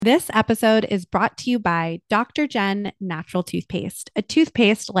This episode is brought to you by Dr. Jen Natural Toothpaste, a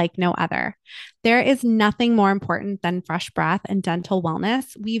toothpaste like no other. There is nothing more important than fresh breath and dental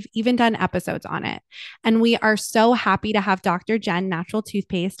wellness. We've even done episodes on it. And we are so happy to have Dr. Jen Natural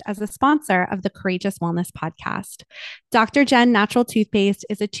Toothpaste as a sponsor of the Courageous Wellness podcast. Dr. Jen Natural Toothpaste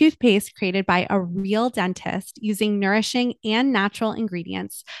is a toothpaste created by a real dentist using nourishing and natural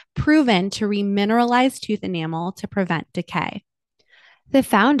ingredients proven to remineralize tooth enamel to prevent decay. The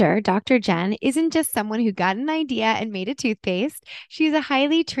founder, Dr. Jen, isn't just someone who got an idea and made a toothpaste. She's a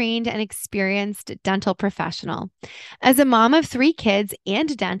highly trained and experienced dental professional. As a mom of 3 kids and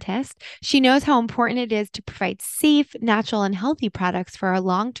a dentist, she knows how important it is to provide safe, natural, and healthy products for our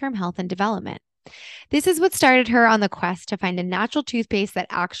long-term health and development. This is what started her on the quest to find a natural toothpaste that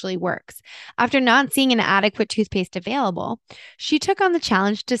actually works. After not seeing an adequate toothpaste available, she took on the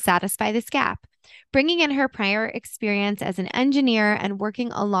challenge to satisfy this gap. Bringing in her prior experience as an engineer and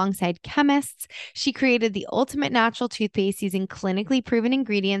working alongside chemists, she created the ultimate natural toothpaste using clinically proven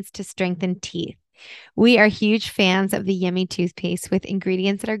ingredients to strengthen teeth. We are huge fans of the Yummy toothpaste with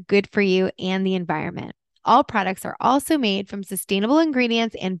ingredients that are good for you and the environment. All products are also made from sustainable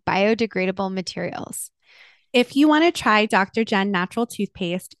ingredients and biodegradable materials. If you want to try Dr. Jen Natural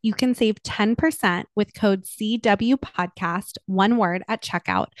Toothpaste, you can save 10% with code CW Podcast, one word, at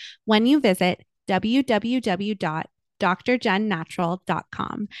checkout when you visit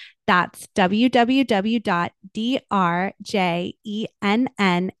www.drjennatural.com. That's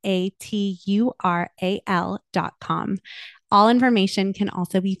www.drjennatural.com. All information can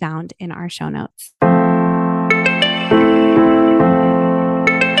also be found in our show notes.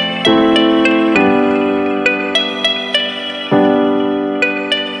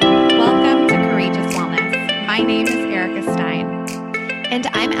 Welcome to Courageous Wellness. My name is Erica Stein. And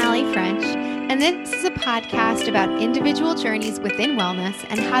I'm Allie French. And this is a podcast about individual journeys within wellness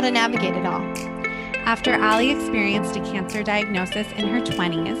and how to navigate it all. After Allie experienced a cancer diagnosis in her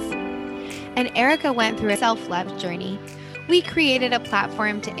 20s, and Erica went through a self-love journey, we created a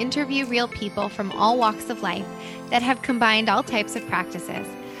platform to interview real people from all walks of life that have combined all types of practices.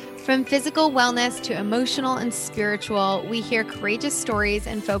 From physical wellness to emotional and spiritual, we hear courageous stories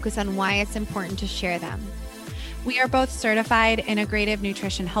and focus on why it's important to share them. We are both certified integrative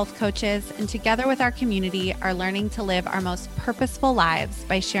nutrition health coaches, and together with our community are learning to live our most purposeful lives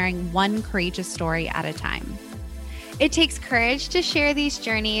by sharing one courageous story at a time. It takes courage to share these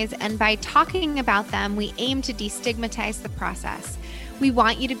journeys, and by talking about them, we aim to destigmatize the process. We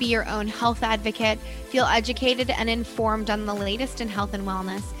want you to be your own health advocate, feel educated and informed on the latest in health and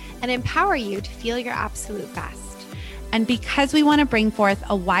wellness, and empower you to feel your absolute best. And because we want to bring forth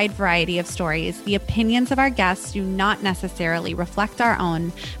a wide variety of stories, the opinions of our guests do not necessarily reflect our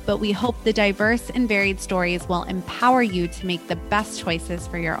own, but we hope the diverse and varied stories will empower you to make the best choices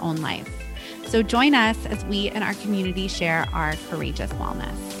for your own life. So join us as we and our community share our courageous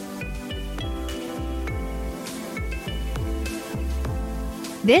wellness.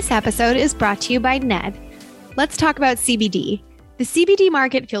 This episode is brought to you by Ned. Let's talk about CBD. The CBD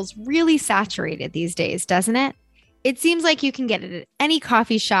market feels really saturated these days, doesn't it? It seems like you can get it at any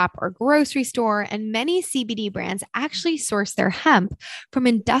coffee shop or grocery store, and many CBD brands actually source their hemp from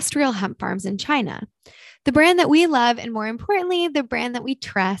industrial hemp farms in China. The brand that we love, and more importantly, the brand that we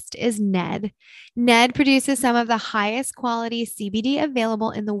trust, is Ned. Ned produces some of the highest quality CBD available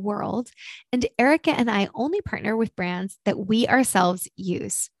in the world, and Erica and I only partner with brands that we ourselves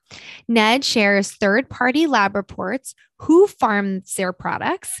use. Ned shares third-party lab reports, who farms their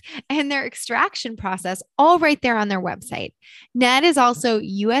products, and their extraction process all right there on their website. Ned is also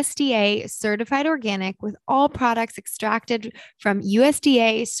USDA certified organic, with all products extracted from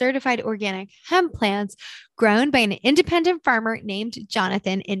USDA certified organic hemp plants grown by an independent farmer named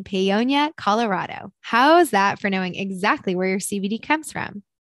Jonathan in Paonia, Colorado. How is that for knowing exactly where your CBD comes from?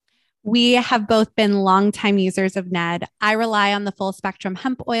 We have both been longtime users of Ned. I rely on the full spectrum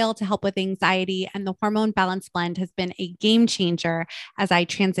hemp oil to help with anxiety, and the hormone balance blend has been a game changer as I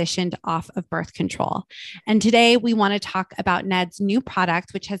transitioned off of birth control. And today we want to talk about Ned's new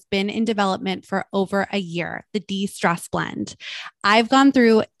product, which has been in development for over a year, the De-Stress Blend. I've gone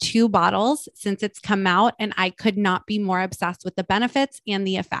through 2 bottles since it's come out, and I could not be more obsessed with the benefits and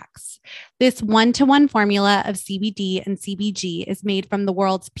the effects. This 1-to-1 formula of CBD and CBG is made from the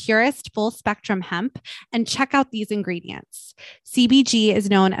world's purest purest full spectrum hemp. And check out these ingredients. CBG is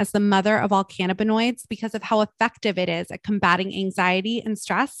known as the mother of all cannabinoids because of how effective it is at combating anxiety and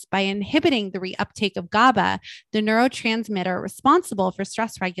stress by inhibiting the reuptake of GABA, the neurotransmitter responsible for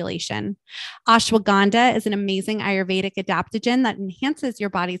stress regulation. Ashwagandha is an amazing Ayurvedic adaptogen that enhances your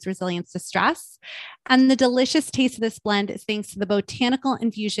body's resilience to stress. And the delicious taste of this blend is thanks to the botanical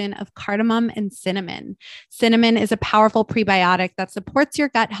infusion of cardamom and cinnamon. Cinnamon is a powerful prebiotic that supports your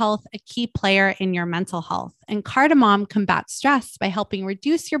gut health, a key player in your mental health. And cardamom combats stress by helping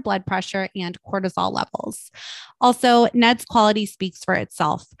reduce your blood pressure and cortisol levels. Also, Ned's quality speaks for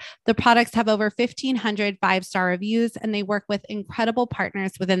itself. The products have over 1,500 five-star reviews, and they work with incredible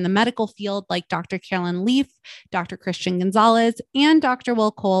partners within the medical field like Dr. Carolyn Leaf, Dr. Christian Gonzalez, and Dr.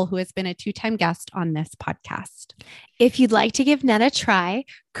 Will Cole, who has been a two-time guest on this podcast. If you'd like to give Ned a try,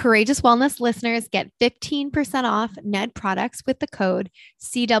 Courageous Wellness listeners get 15% off Ned products with the code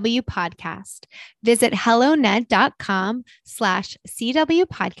CW Podcast. Visit helloned.com/CW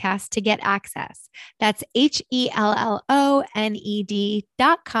Podcast to get access. That's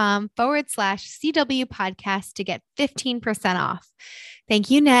HELLONED.com/CW Podcast to get 15% off. Thank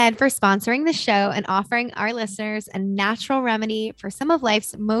you, Ned, for sponsoring the show and offering our listeners a natural remedy for some of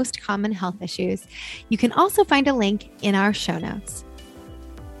life's most common health issues. You can also find a link in our show notes.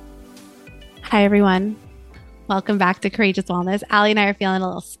 Hi, everyone. Welcome back to Courageous Wellness. Allie and I are feeling a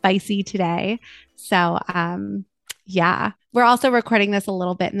little spicy today. So, yeah, we're also recording this a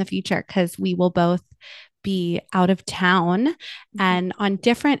little bit in the future because we will both be out of town and on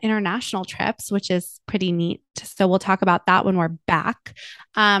different international trips, which is pretty neat. So we'll talk about that when we're back.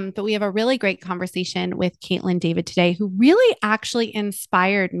 But we have a really great conversation with Caitlin David today, who really actually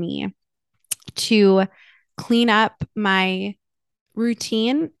inspired me to clean up my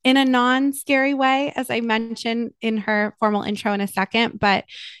routine in a non-scary way, as I mentioned in her formal intro in a second. But,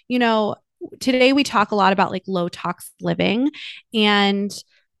 you know, today we talk a lot about like low tox living, and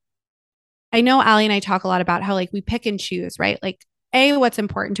I know Allie and I talk a lot about how like we pick and choose, right? Like A, what's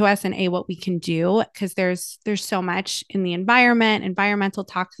important to us, and A, what we can do, because there's so much in the environment, environmental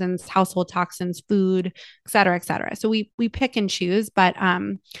toxins, household toxins, food, et cetera, et cetera. So we pick and choose, but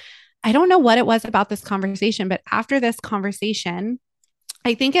I don't know what it was about this conversation, but after this conversation,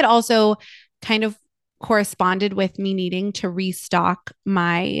 I think it also kind of corresponded with me needing to restock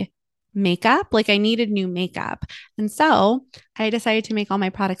my makeup. Like I needed new makeup. And so I decided to make all my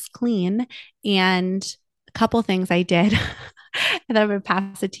products clean. And a couple things I did, and then I'm going to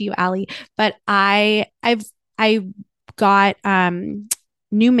pass it to you, Allie. But I got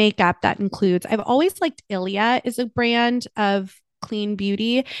new makeup that includes, I've always liked Ilia is a brand of clean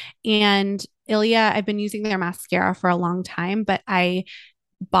beauty. And Ilia, I've been using their mascara for a long time, but I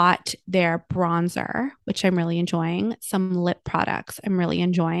bought their bronzer, which I'm really enjoying, some lip products I'm really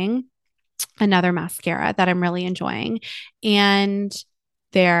enjoying, another mascara that I'm really enjoying, and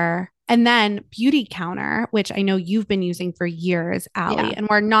then Beauty Counter, which I know you've been using for years, Allie, and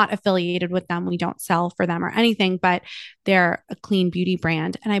we're not affiliated with them. We don't sell for them or anything, but they're a clean beauty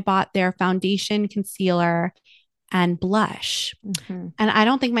brand. And I bought their foundation, concealer, and blush. Mm-hmm. And I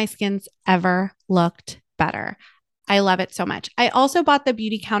don't think my skin's ever looked better. I love it so much. I also bought the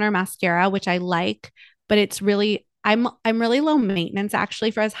Beauty Counter mascara, which I like, but it's really, I'm really low maintenance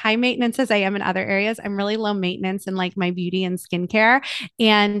actually. For as high maintenance as I am in other areas, I'm really low maintenance in like my beauty and skincare.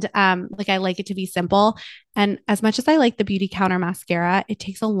 And like I like it to be simple. And as much as I like the Beauty Counter mascara, it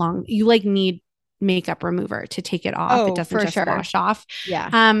takes you like need makeup remover to take it off. It doesn't just wash off.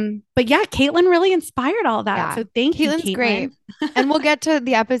 Yeah. But yeah, Caitlin really inspired all that. Yeah. So thank you, Caitlin. Great. And we'll get to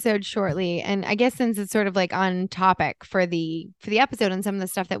the episode shortly. And I guess since it's sort of like on topic for the episode and some of the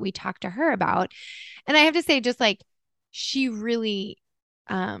stuff that we talked to her about. And I have to say, just like she really,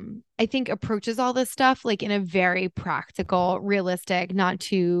 I think approaches all this stuff like in a very practical, realistic, not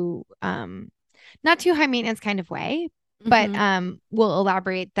too high maintenance kind of way. But we'll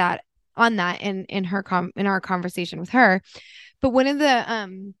elaborate on that in our conversation with her. But one of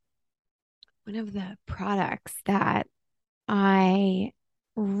the products that I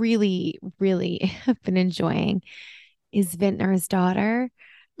really, really have been enjoying is Vintner's Daughter.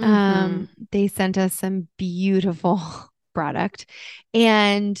 They sent us some beautiful product,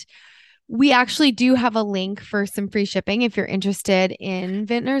 and we actually do have a link for some free shipping if you're interested in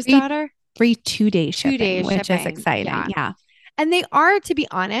Vintner's Daughter. Free 2-day shipping, which is exciting. Yeah. And they are, to be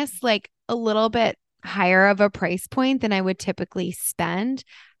honest, like a little bit higher of a price point than I would typically spend.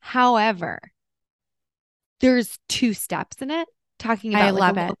 However, there's 2 steps in it talking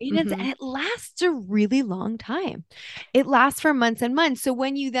about and it lasts a really long time. It lasts for months and months. So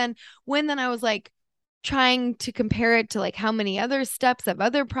when I was like, trying to compare it to like how many other steps of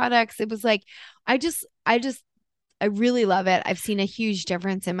other products. It was like, I really love it. I've seen a huge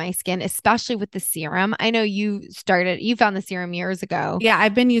difference in my skin, especially with the serum. I know you found the serum years ago. Yeah,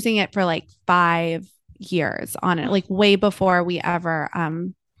 I've been using it for like 5 years on it, like way before we ever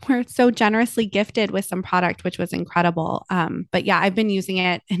were so generously gifted with some product, which was incredible. But yeah, I've been using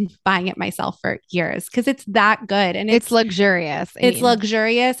it and buying it myself for years because it's that good and It's luxurious. It's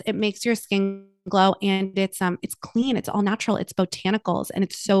luxurious. It makes your skin glow and it's clean, it's all natural, it's botanicals, and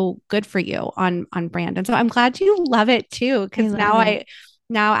it's so good for you on brand. And so I'm glad you love it too, because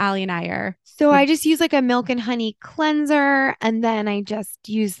now Allie and I are. So I just use like a milk and honey cleanser, and then I just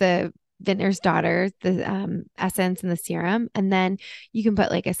use the Vintner's Daughter, the essence and the serum. And then you can put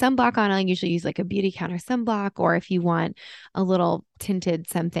like a sunblock on. I usually use like a Beauty Counter sunblock, or if you want a little tinted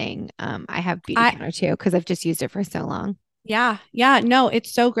something, I have Beauty Counter too, because I've just used it for so long. Yeah. Yeah. No,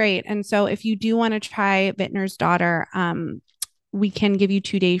 it's so great. And so if you do want to try Vintner's Daughter, we can give you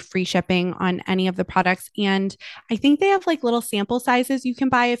 2-day free shipping on any of the products. And I think they have like little sample sizes you can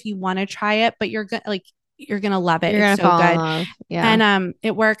buy if you want to try it, but you're going to love it. It's so good. Yeah. And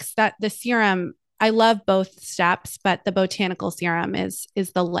it works that the serum, I love both steps, but the botanical serum is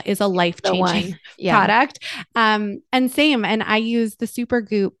a life-changing product. And same. And I use the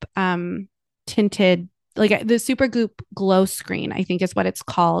Supergoop tinted, like the Supergoop glow screen, I think is what it's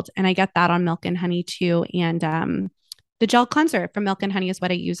called. And I get that on Milk and Honey too. And the gel cleanser from Milk and Honey is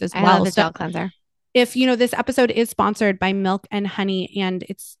what I use as well. I love the gel cleanser. If this episode is sponsored by Milk and Honey, and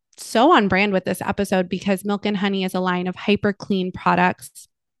it's so on brand with this episode because Milk and Honey is a line of hyper clean products,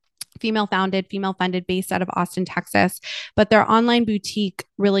 female founded, female funded, based out of Austin, Texas. But their online boutique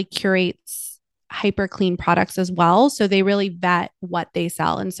really curates hyper clean products as well. So they really vet what they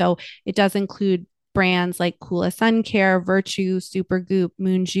sell. And so it does include brands like Kula Sun Care, Virtue, Supergoop,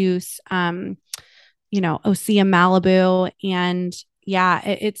 Moon Juice, Osea Malibu. And yeah,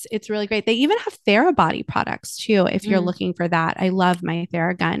 it's really great. They even have TheraBody products too, if you're looking for that. I love my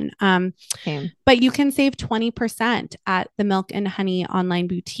TheraGun. But you can save 20% at the Milk and Honey online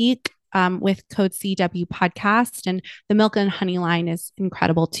boutique with code CW podcast. And the Milk and Honey line is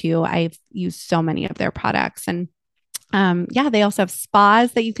incredible too. I've used so many of their products. And they also have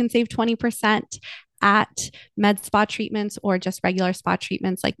spas that you can save 20% at, med spa treatments or just regular spa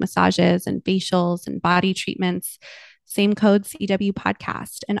treatments like massages and facials and body treatments. Same code CW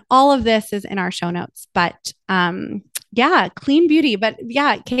podcast. And all of this is in our show notes. But clean beauty. But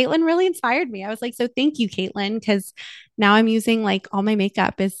yeah, Caitlin really inspired me. I was like, so thank you, Caitlin, because now I'm using like all my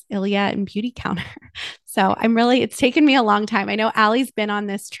makeup is Ilia and Beauty Counter. So it's taken me a long time. I know Allie's been on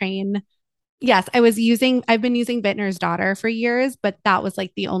this train. Yes, I've been using Vintner's Daughter for years, but that was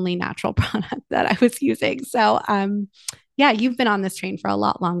like the only natural product that I was using. So, you've been on this train for a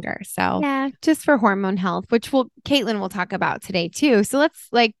lot longer. So yeah, just for hormone health, which Caitlin will talk about today too. So let's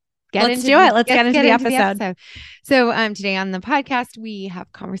get into the episode. So today on the podcast, we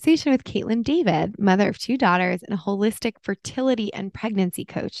have conversation with Caitlin David, mother of 2 daughters and a holistic fertility and pregnancy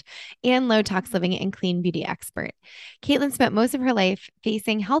coach and low tox living and clean beauty expert. Caitlin spent most of her life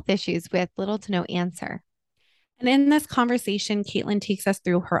facing health issues with little to no answer. And in this conversation, Caitlin takes us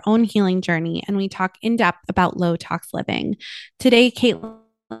through her own healing journey, and we talk in depth about low tox living. Today, Caitlin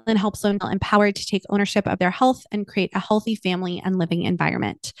helps women feel empowered to take ownership of their health and create a healthy family and living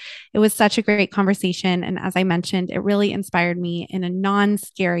environment. It was such a great conversation. And as I mentioned, it really inspired me in a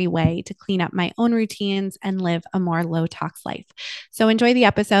non-scary way to clean up my own routines and live a more low tox life. So enjoy the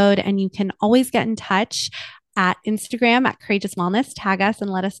episode, and you can always get in touch at Instagram at Courageous Wellness. Tag us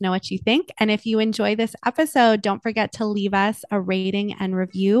and let us know what you think. And if you enjoy this episode, don't forget to leave us a rating and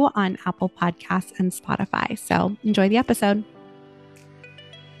review on Apple Podcasts and Spotify. So enjoy the episode.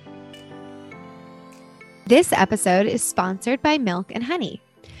 This episode is sponsored by Milk and Honey.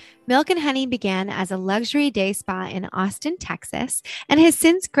 Milk and Honey began as a luxury day spa in Austin, Texas, and has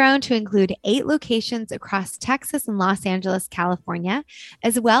since grown to include 8 locations across Texas and Los Angeles, California,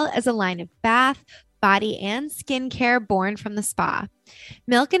 as well as a line of bath, body, and skincare born from the spa.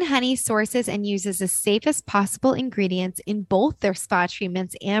 Milk and Honey sources and uses the safest possible ingredients in both their spa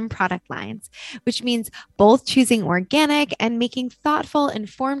treatments and product lines, which means both choosing organic and making thoughtful,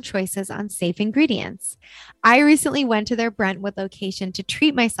 informed choices on safe ingredients. I recently went to their Brentwood location to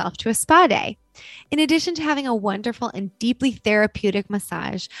treat myself to a spa day. In addition to having a wonderful and deeply therapeutic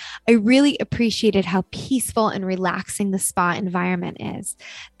massage, I really appreciated how peaceful and relaxing the spa environment is.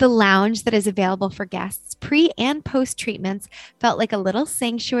 The lounge that is available for guests pre and post treatments felt like a little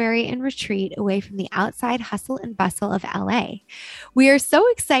sanctuary and retreat away from the outside hustle and bustle of LA. We are so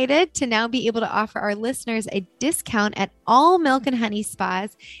excited to now be able to offer our listeners a discount at all Milk and Honey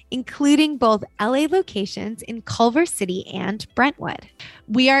spas, including both LA locations in Culver City and Brentwood.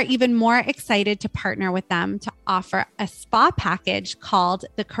 We are even more excited to partner with them to offer a spa package called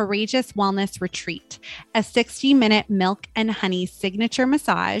the Courageous Wellness Retreat, a 60-minute Milk and Honey signature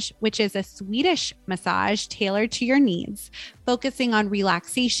massage, which is a Swedish massage tailored to your needs, focusing on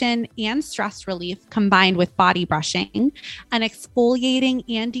relaxation and stress relief combined with body brushing, an exfoliating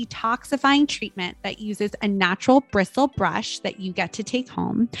and detoxifying treatment that uses a natural bristle brush that you get to take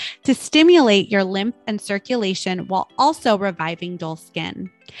home to stimulate your lymph and circulation while also reviving dull skin.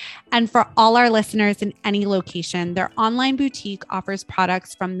 And for all our listeners in any location, their online boutique offers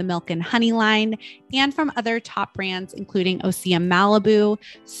products from the Milk and Honey line and from other top brands, including Osea Malibu,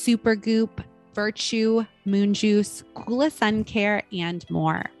 Supergoop, Virtue, Moon Juice, Kula Sun Care, and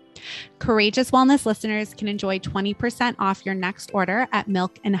more. Courageous Wellness listeners can enjoy 20% off your next order at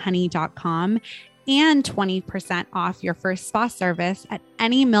milkandhoney.com and 20% off your first spa service at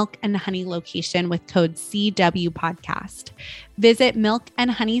any Milk and Honey location with code CW Podcast. Visit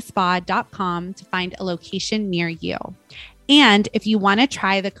milkandhoneyspa.com to find a location near you. And if you want to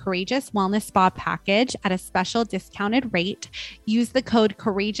try the Courageous Wellness Spa package at a special discounted rate, use the code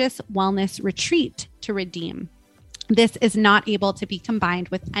Courageous Wellness Retreat to redeem. This is not able to be combined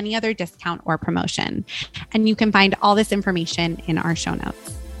with any other discount or promotion. And you can find all this information in our show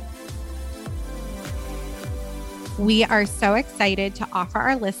notes. We are so excited to offer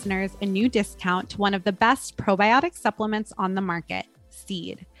our listeners a new discount to one of the best probiotic supplements on the market,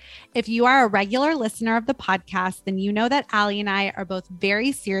 Seed. If you are a regular listener of the podcast, then you know that Allie and I are both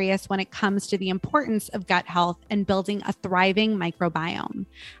very serious when it comes to the importance of gut health and building a thriving microbiome.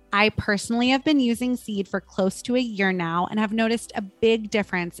 I personally have been using Seed for close to a year now and have noticed a big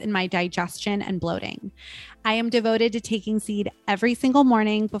difference in my digestion and bloating. I am devoted to taking Seed every single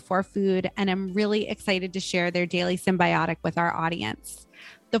morning before food, and I'm really excited to share their Daily Symbiotic with our audience.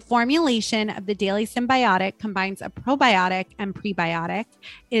 The formulation of the Daily Symbiotic combines a probiotic and prebiotic,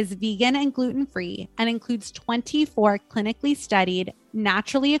 is vegan and gluten-free, and includes 24 clinically studied,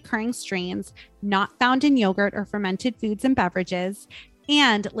 naturally occurring strains not found in yogurt or fermented foods and beverages,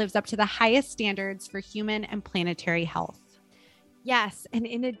 and lives up to the highest standards for human and planetary health. Yes, and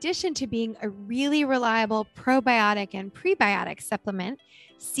in addition to being a really reliable probiotic and prebiotic supplement,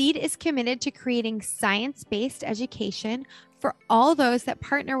 Seed is committed to creating science-based education for all those that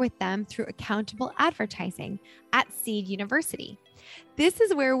partner with them through accountable advertising at Seed University. This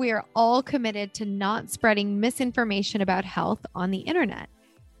is where we are all committed to not spreading misinformation about health on the internet.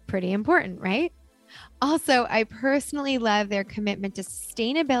 Pretty important, right? Also, I personally love their commitment to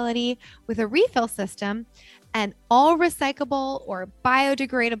sustainability with a refill system and all recyclable or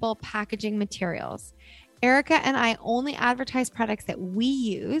biodegradable packaging materials. Erica and I only advertise products that we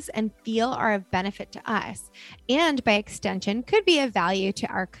use and feel are of benefit to us, and by extension, could be of value to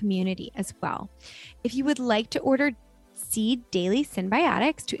our community as well. If you would like to order Seed Daily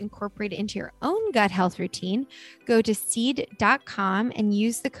Symbiotics to incorporate into your own gut health routine, go to seed.com and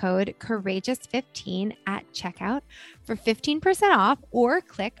use the code Courageous15 at checkout for 15% off, or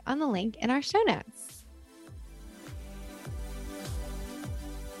click on the link in our show notes.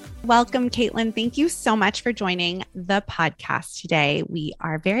 Welcome, Caitlin. Thank you so much for joining the podcast today. We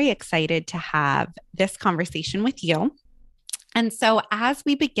are very excited to have this conversation with you. And so as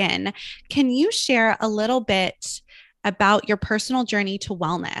we begin, can you share a little bit about your personal journey to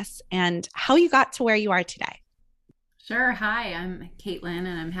wellness and how you got to where you are today? Sure. Hi, I'm Caitlin,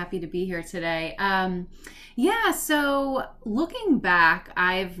 and I'm happy to be here today. So looking back,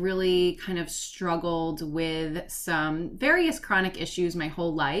 I've really kind of struggled with some various chronic issues my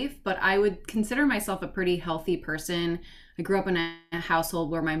whole life, but I would consider myself a pretty healthy person. I grew up in a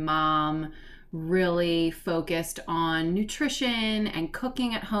household where my mom really focused on nutrition and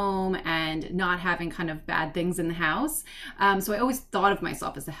cooking at home and not having kind of bad things in the house. So I always thought of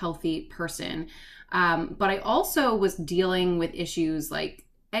myself as a healthy person. But I also was dealing with issues like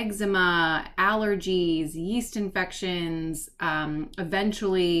eczema, allergies, yeast infections,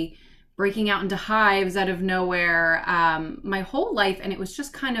 eventually breaking out into hives out of nowhere, my whole life. And it was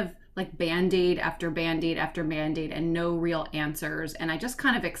just kind of like Band-Aid after Band-Aid after Band-Aid and no real answers. And I just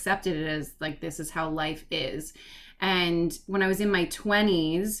kind of accepted it as like, this is how life is. And when I was in my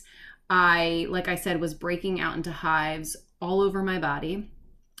 20s, like I said, was breaking out into hives all over my body.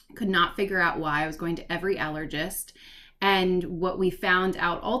 Could not figure out why. I was going to every allergist. And what we found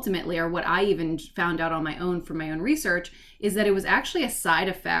out ultimately, or what I even found out on my own from my own research, is that it was actually a side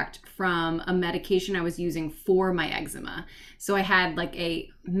effect from a medication I was using for my eczema. So I had like a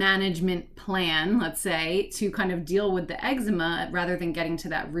management plan, let's say, to kind of deal with the eczema rather than getting to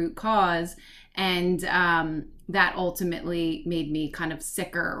that root cause. And that ultimately made me kind of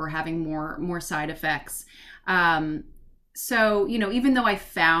sicker or having more side effects. So, even though I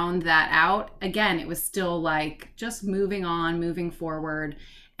found that out, again, it was still like just moving on, moving forward.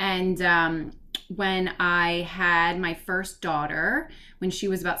 And when I had my first daughter, when she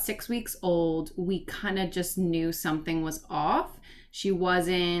was about 6 weeks old, we kind of just knew something was off. She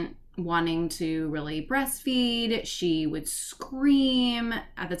wasn't wanting to really breastfeed. She would scream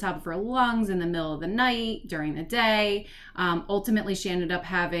at the top of her lungs in the middle of the night, during the day. Ultimately, she ended up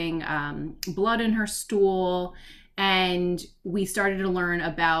having blood in her stool, and we started to learn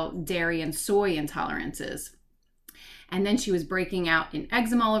about dairy and soy intolerances. And then she was breaking out in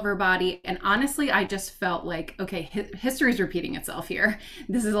eczema all over her body. And honestly, I just felt like, okay, history is repeating itself here.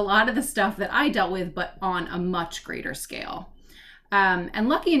 This is a lot of the stuff that I dealt with, but on a much greater scale. And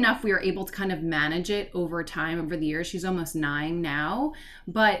lucky enough, we were able to kind of manage it over time, over the years. She's almost 9 now,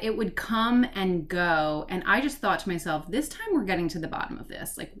 but it would come and go. And I just thought to myself, this time we're getting to the bottom of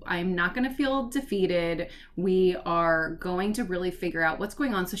this. Like, I'm not going to feel defeated. We are going to really figure out what's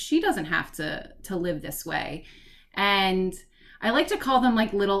going on so she doesn't have to live this way. And I like to call them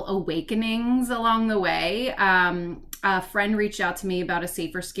like little awakenings along the way. A friend reached out to me about a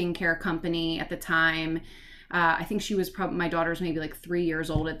safer skincare company at the time. I think she was probably, my daughter's maybe like 3 years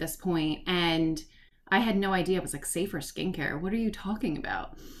old at this point, and I had no idea. It was like, safer skincare, what are you talking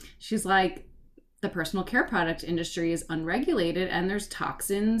about? She's like, the personal care product industry is unregulated and there's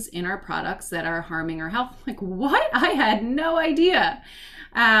toxins in our products that are harming our health. I'm like, what? I had no idea.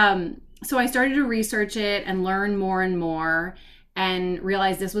 So I started to research it and learn more and more, and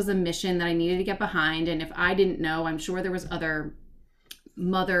realized this was a mission that I needed to get behind. And if I didn't know, I'm sure there was other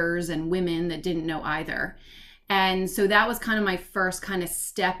mothers and women that didn't know either. And so that was kind of my first kind of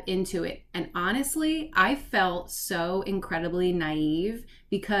step into it. And honestly, I felt so incredibly naive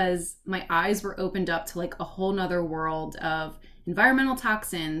because my eyes were opened up to like a whole nother world of environmental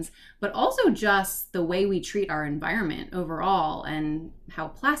toxins, but also just the way we treat our environment overall and how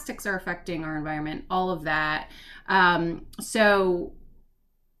plastics are affecting our environment, all of that. So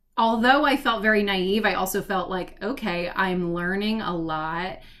although I felt very naive, I also felt like, okay, I'm learning a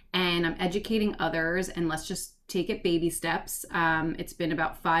lot and I'm educating others, and let's just take it baby steps. It's been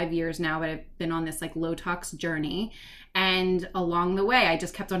about 5 years now, but I've been on this like low tox journey. And along the way, I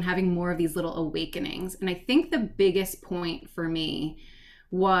just kept on having more of these little awakenings. And I think the biggest point for me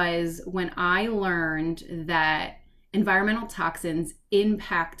was when I learned that environmental toxins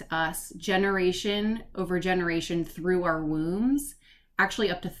impact us generation over generation through our wombs, actually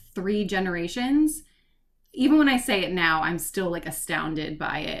up to 3 generations. Even when I say it now, I'm still like astounded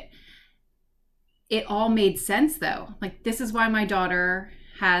by it. It all made sense though. Like, this is why my daughter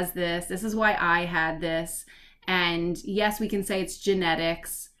has this. This is why I had this. And yes, we can say it's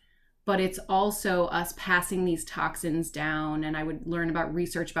genetics, but it's also us passing these toxins down. And I would learn about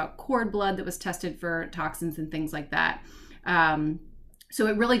research about cord blood that was tested for toxins and things like that. So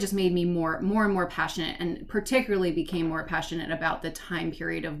it really just made me more and more passionate, and particularly became more passionate about the time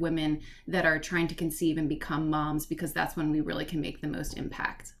period of women that are trying to conceive and become moms, because that's when we really can make the most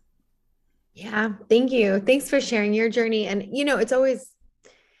impact. Yeah, thank you. Thanks for sharing your journey. And, it's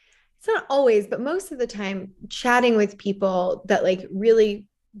not always, but most of the time, chatting with people that like really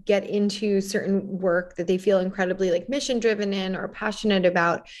get into certain work that they feel incredibly like mission driven in or passionate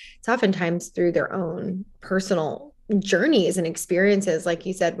about, it's oftentimes through their own personal journeys and experiences, like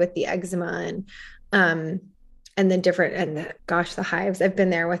you said, with the eczema and the different, and the hives. I've been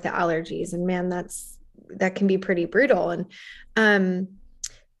there with the allergies, and man, that can be pretty brutal. And,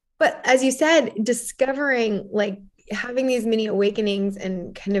 but as you said, discovering, like, having these mini awakenings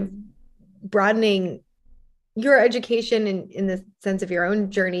and kind of broadening your education in the sense of your own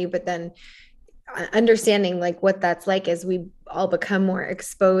journey, but then understanding like what that's like as we all become more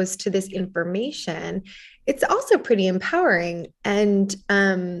exposed to this information, it's also pretty empowering. And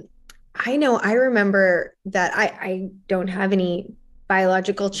I remember that I don't have any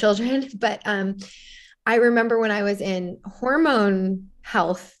biological children, but I remember when I was in hormone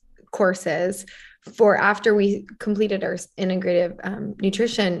health courses for after we completed our integrative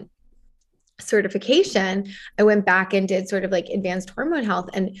nutrition certification, I went back and did sort of like advanced hormone health,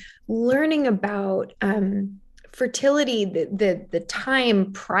 and learning about fertility, the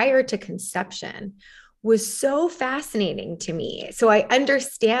time prior to conception was so fascinating to me. So I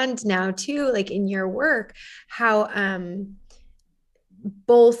understand now too, like in your work, how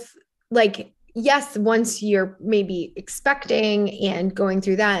both like, yes, once you're maybe expecting and going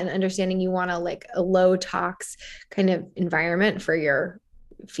through that and understanding you want to like a low tox kind of environment for your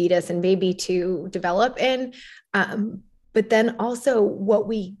fetus and baby to develop in. but then also what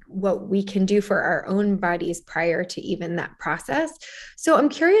we can do for our own bodies prior to even that process. So I'm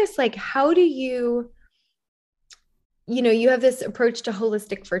curious, like, how do you have this approach to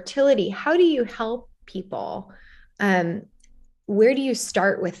holistic fertility. How do you help people? Um, where do you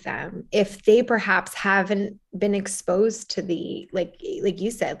start with them if they perhaps haven't been exposed to the, like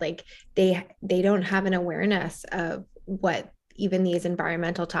you said, like they don't have an awareness of what even these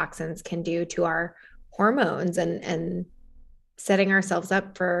environmental toxins can do to our hormones, and setting ourselves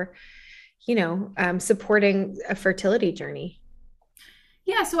up for supporting a fertility journey.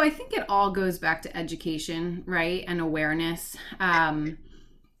 Yeah, so I think it all goes back to education, right? And awareness.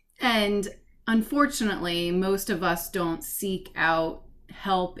 And unfortunately, most of us don't seek out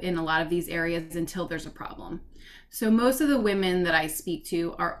help in a lot of these areas until there's a problem. So most of the women that I speak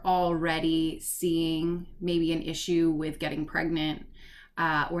to are already seeing maybe an issue with getting pregnant,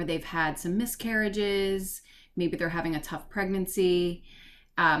 or they've had some miscarriages, maybe they're having a tough pregnancy.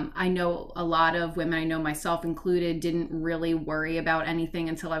 I know a lot of women, I know myself included, didn't really worry about anything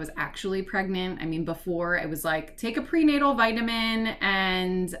until I was actually pregnant. I mean, before it was like, take a prenatal vitamin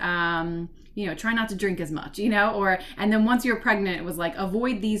and, try not to drink as much, and then once you're pregnant, it was like,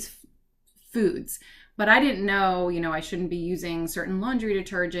 avoid these foods. But I didn't know, I shouldn't be using certain laundry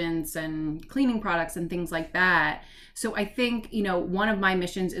detergents and cleaning products and things like that. So I think, one of my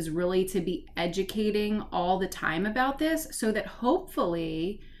missions is really to be educating all the time about this so that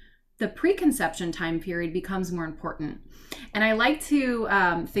hopefully the preconception time period becomes more important. And I like to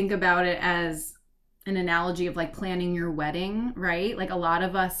think about it as an analogy of like planning your wedding, right? Like a lot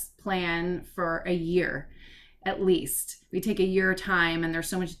of us plan for a year. At least we take a year time, and there's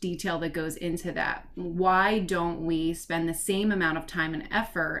so much detail that goes into that. Why don't we spend the same amount of time and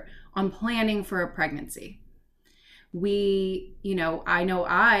effort on planning for a pregnancy? I know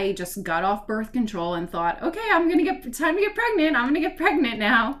I just got off birth control and thought, okay, time to get pregnant. I'm going to get pregnant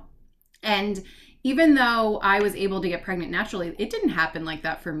now. And even though I was able to get pregnant naturally, it didn't happen like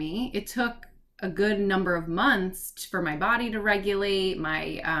that for me. It took a good number of months for my body to regulate,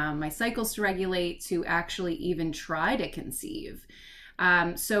 my cycles to regulate, to actually even try to conceive.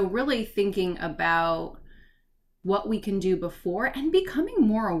 So really thinking about what we can do before and becoming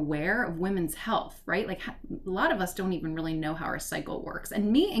more aware of women's health, right? Like a lot of us don't even really know how our cycle works,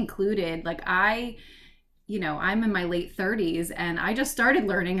 and me included. Like I'm in my late 30s and I just started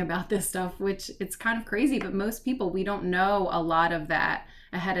learning about this stuff, which it's kind of crazy, but most people, we don't know a lot of that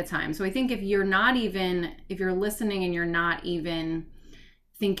ahead of time. So I think if you're listening and you're not even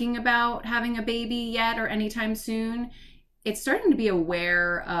thinking about having a baby yet or anytime soon, it's starting to be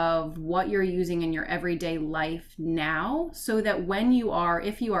aware of what you're using in your everyday life now, so that when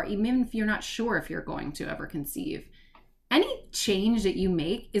even if you're not sure if you're going to ever conceive, any change that you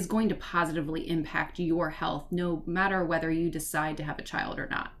make is going to positively impact your health, no matter whether you decide to have a child or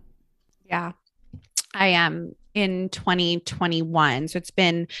not. Yeah. I am in 2021. So it's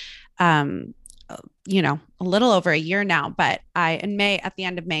been, a little over a year now, but at the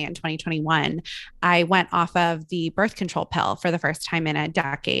end of May in 2021, I went off of the birth control pill for the first time in a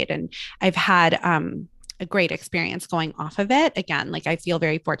decade. And I've had, a great experience going off of it. Again, like I feel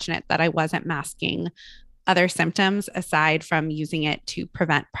very fortunate that I wasn't masking other symptoms aside from using it to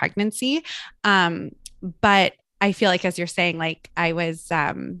prevent pregnancy. But I feel like, as you're saying, like I was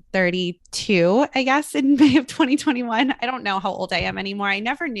 32, I guess, in May of 2021. I don't know how old I am anymore. I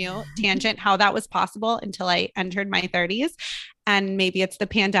never knew, tangent, how that was possible until I entered my 30s. And maybe it's the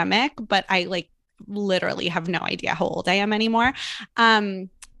pandemic, but I like literally have no idea how old I am anymore.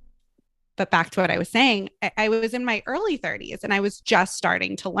 But back to what I was saying, I was in my early 30s and I was just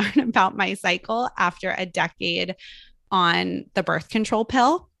starting to learn about my cycle after a decade on the birth control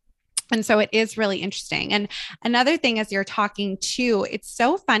pill. And so it is really interesting. And another thing, as you're talking too, it's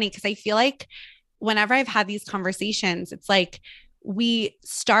so funny because I feel like whenever I've had these conversations, it's like we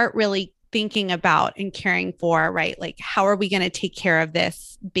start really thinking about and caring for, right? Like, how are we going to take care of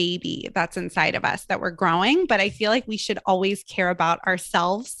this baby that's inside of us that we're growing? But I feel like we should always care about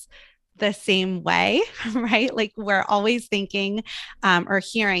ourselves the same way, right? Like we're always thinking or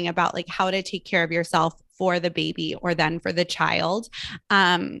hearing about like how to take care of yourself for the baby or then for the child.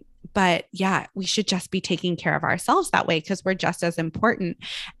 But yeah, we should just be taking care of ourselves that way because we're just as important.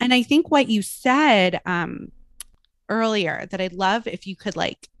 And I think what you said earlier that I'd love if you could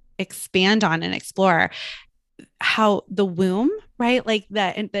like expand on and explore how the womb, right? Like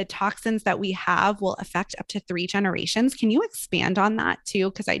the toxins that we have will affect up to 3 generations. Can you expand on that too?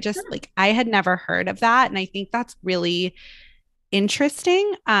 Because Sure. I had never heard of that. And I think that's really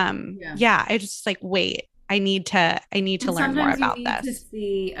interesting. Yeah. Yeah, I just like, wait, I need to learn more about you need this. to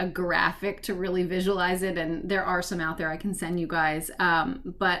see a graphic to really visualize it. And there are some out there I can send you guys.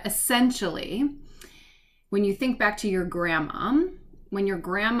 But essentially, when you think back to your grandma, when your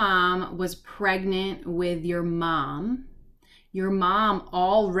grandma was pregnant with your mom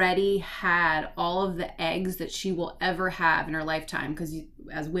already had all of the eggs that she will ever have in her lifetime. Because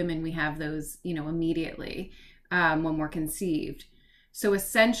as women, we have those, immediately when we're conceived. So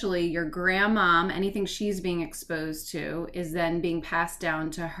essentially, your grandmom, anything she's being exposed to is then being passed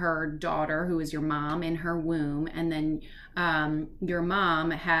down to her daughter, who is your mom, in her womb. And then your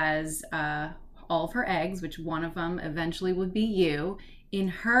mom has all of her eggs, which one of them eventually would be you, in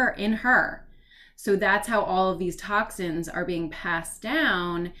her. So that's how all of these toxins are being passed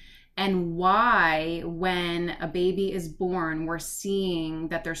down, and why when a baby is born, we're seeing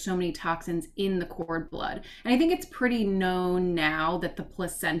that there's so many toxins in the cord blood. And I think it's pretty known now that the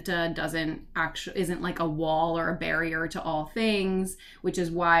placenta isn't like a wall or a barrier to all things, which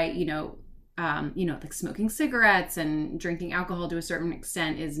is why, like smoking cigarettes and drinking alcohol to a certain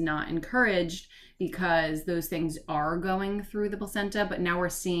extent is not encouraged, because those things are going through the placenta. But now we're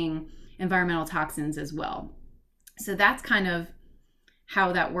seeing environmental toxins as well. So that's kind of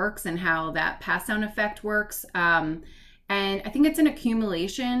how that works and how that pass down effect works. And I think it's an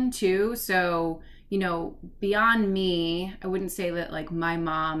accumulation too. So, beyond me, I wouldn't say that like my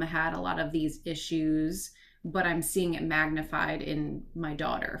mom had a lot of these issues, but I'm seeing it magnified in my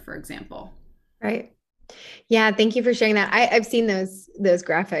daughter, for example. Right. Yeah. Thank you for sharing that. I've seen those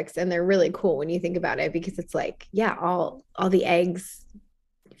graphics, and they're really cool when you think about it, because it's like, yeah, all the eggs,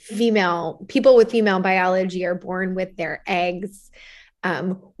 people with female biology are born with their eggs,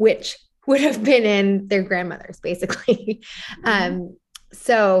 which would have been in their grandmothers, basically.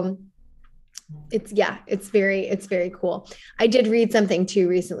 So it's very cool. I did read something too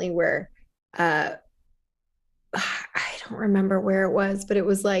recently where, I don't remember where it was, but it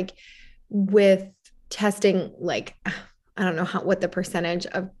was like with testing, like, I don't know what the percentage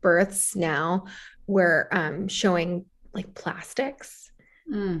of births now were, showing like plastics.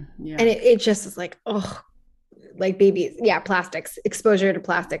 Yeah. And it just is like, oh, like babies, plastics, exposure to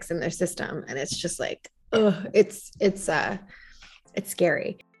plastics in their system. And it's just like, oh, it's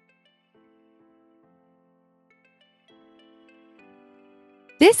scary.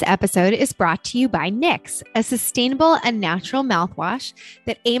 This episode is brought to you by Nix, a sustainable and natural mouthwash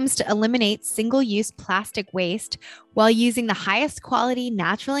that aims to eliminate single-use plastic waste while using the highest quality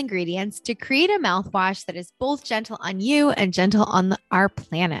natural ingredients to create a mouthwash that is both gentle on you and gentle on our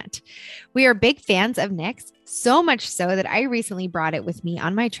planet. We are big fans of Nix, so much so that I recently brought it with me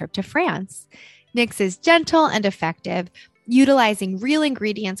on my trip to France. Nix is gentle and effective, utilizing real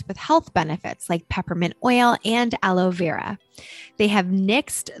ingredients with health benefits like peppermint oil and aloe vera. They have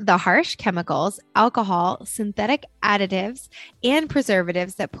nixed the harsh chemicals, alcohol, synthetic additives, and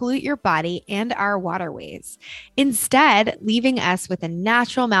preservatives that pollute your body and our waterways, instead leaving us with a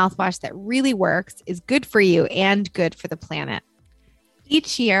natural mouthwash that really works, is good for you, and good for the planet.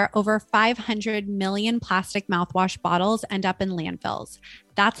 Each year, over 500 million plastic mouthwash bottles end up in landfills.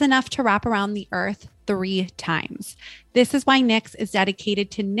 That's enough to wrap around the earth 3 times. This is why Nix is dedicated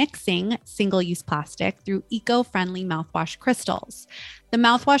to nixing single-use plastic through eco-friendly mouthwash crystals. The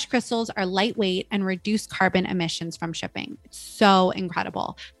mouthwash crystals are lightweight and reduce carbon emissions from shipping. It's so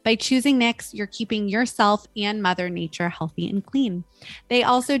incredible. By choosing Nix, you're keeping yourself and Mother Nature healthy and clean. They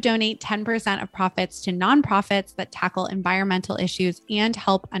also donate 10% of profits to nonprofits that tackle environmental issues and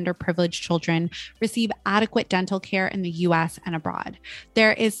help underprivileged children receive adequate dental care in the US and abroad.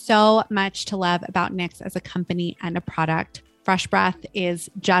 There is so much to love about Nix as a company and a product. Fresh Breath is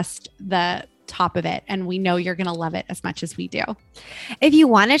just the top of it, and we know you're going to love it as much as we do. If you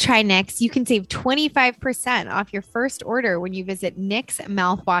want to try Nix, you can save 25% off your first order when you visit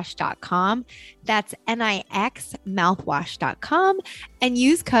nixmouthwash.com. That's NIX mouthwash.com, and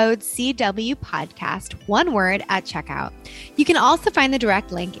use code CW podcast, one word, at checkout. You can also find the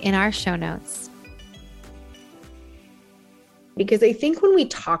direct link in our show notes. Because I think when we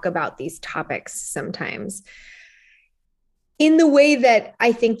talk about these topics sometimes, in the way that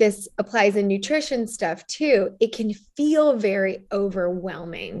I think this applies in nutrition stuff too, it can feel very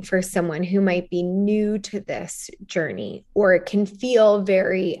overwhelming for someone who might be new to this journey, or it can feel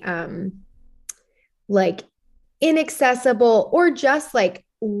very like inaccessible, or just like,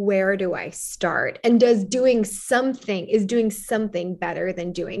 where do I start? And is doing something better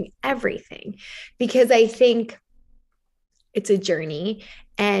than doing everything? Because I think it's a journey.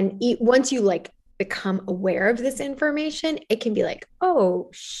 And once you like become aware of this information, it can be like, oh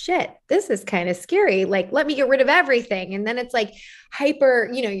shit, this is kind of scary. Like, let me get rid of everything. And then it's like hyper,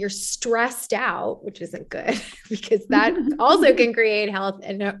 you're stressed out, which isn't good because that also can create health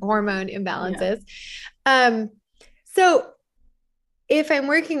and hormone imbalances. Yeah. So if I'm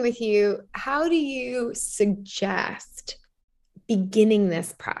working with you, how do you suggest beginning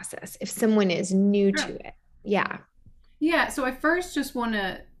this process if someone is new to it? Yeah. Yeah. So I first just want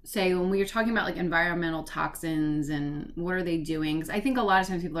to say, when we were talking about like environmental toxins and what are they doing, because I think a lot of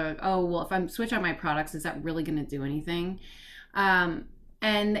times people are like, oh, well, if I'm switch out my products, is that really going to do anything?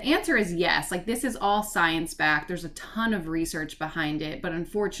 And the answer is yes. Like, this is all science backed. There's a ton of research behind it, but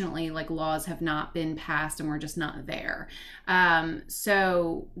unfortunately, like, laws have not been passed and we're just not there.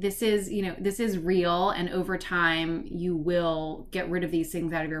 So this is, this is real, and over time you will get rid of these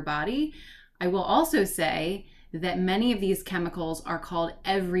things out of your body. I will also say that many of these chemicals are called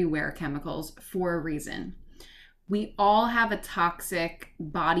everywhere chemicals for a reason. We all have a toxic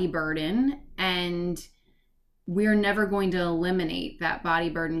body burden, and we're never going to eliminate that body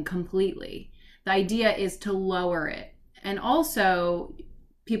burden completely. The idea is to lower it. And also,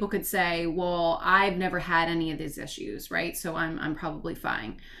 people could say, well, I've never had any of these issues, right? So I'm probably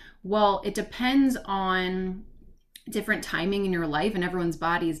fine. Well, it depends on different timing in your life, and everyone's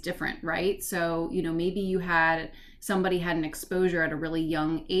body is different, right? So, maybe somebody had an exposure at a really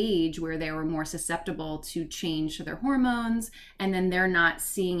young age where they were more susceptible to change to their hormones, and then they're not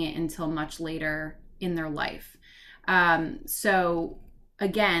seeing it until much later in their life. So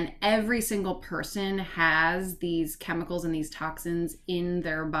again, every single person has these chemicals and these toxins in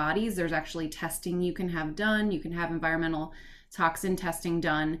their bodies. There's actually testing you can have done. You can have environmental toxin testing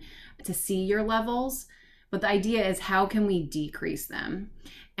done to see your levels. But the idea is, how can we decrease them?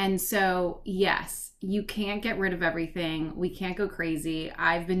 And so, yes, you can't get rid of everything. We can't go crazy.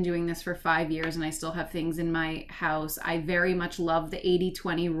 I've been doing this for 5 years and I still have things in my house. I very much love the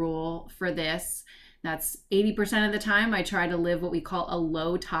 80-20 rule for this. That's 80% of the time I try to live what we call a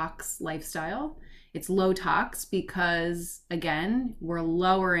low tox lifestyle. It's low tox because, again, we're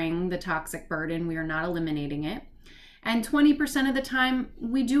lowering the toxic burden. We are not eliminating it. And 20% of the time,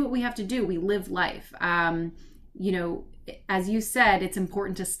 we do what we have to do. We live life. As you said, it's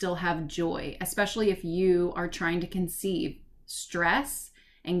important to still have joy, especially if you are trying to conceive. Stress,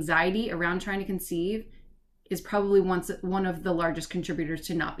 anxiety around trying to conceive is probably one of the largest contributors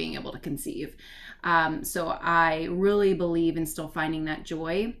to not being able to conceive. So I really believe in still finding that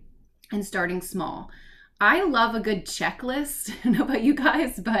joy and starting small. I love a good checklist. I don't know about you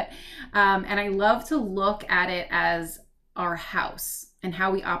guys, but, and I love to look at it as our house and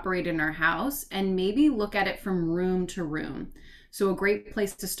how we operate in our house, and maybe look at it from room to room. So a great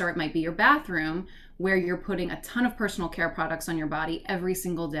place to start might be your bathroom, where you're putting a ton of personal care products on your body every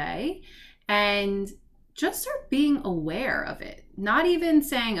single day, and just start being aware of it. Not even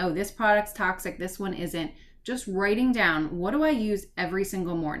saying, oh, this product's toxic, this one isn't. Just writing down, what do I use every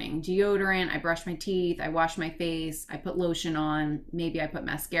single morning? Deodorant, I brush my teeth, I wash my face, I put lotion on, maybe I put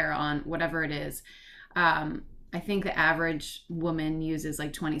mascara on, whatever it is. I think the average woman uses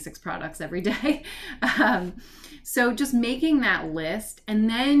like 26 products every day. So just making that list, and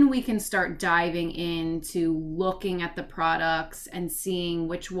then we can start diving into looking at the products and seeing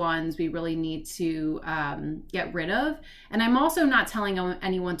which ones we really need to get rid of. And I'm also not telling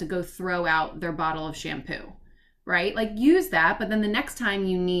anyone to go throw out their bottle of shampoo, right? Like, use that, but then the next time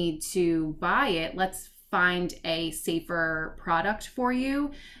you need to buy it, let's find a safer product for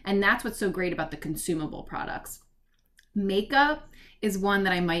you. And that's what's so great about the consumable products. Makeup is one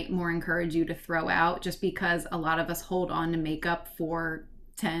that I might more encourage you to throw out, just because a lot of us hold on to makeup for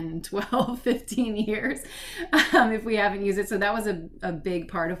 10, 12, 15 years if we haven't used it. So that was a big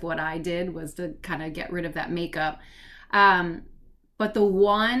part of what I did, was to kind of get rid of that makeup. But the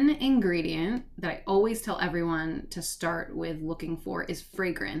one ingredient that I always tell everyone to start with looking for is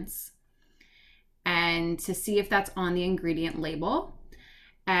fragrance, and to see if that's on the ingredient label.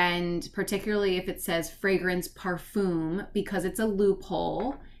 And particularly if it says fragrance parfum, because it's a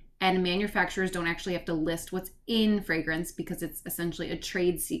loophole and manufacturers don't actually have to list what's in fragrance because it's essentially a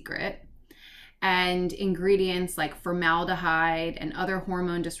trade secret. And ingredients like formaldehyde and other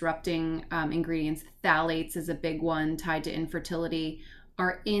hormone disrupting ingredients, phthalates is a big one tied to infertility,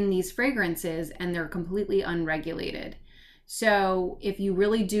 are in these fragrances, and they're completely unregulated. So if you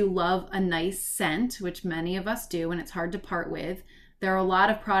really do love a nice scent, which many of us do, and it's hard to part with, there are a lot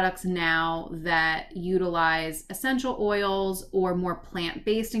of products now that utilize essential oils or more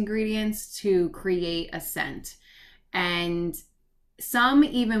plant-based ingredients to create a scent. And some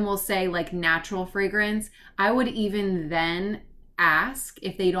even will say like natural fragrance. I would even then ask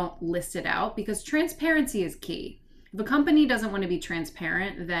if they don't list it out, because transparency is key. If a company doesn't want to be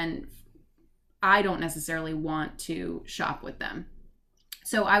transparent, then I don't necessarily want to shop with them.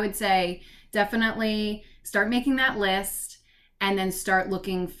 So I would say definitely start making that list and then start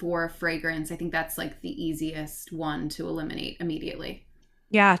looking for fragrance. I think that's like the easiest one to eliminate immediately.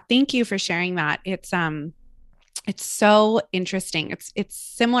 Yeah, thank you for sharing that. It's so interesting. It's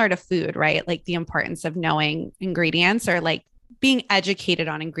similar to food, right? Like the importance of knowing ingredients, or like being educated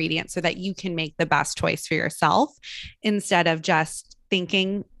on ingredients so that you can make the best choice for yourself, instead of just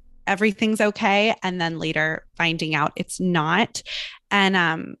thinking everything's okay and then later finding out it's not.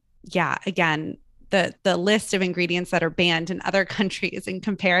 And yeah, again, the list of ingredients that are banned in other countries in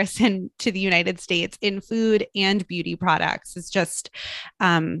comparison to the United States in food and beauty products is just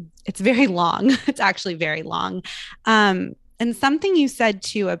it's very long. It's actually very long. And something you said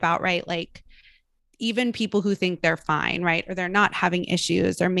too about, right, like even people who think they're fine, right, or they're not having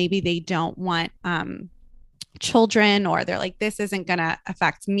issues, or maybe they don't want children, or they're like, this isn't going to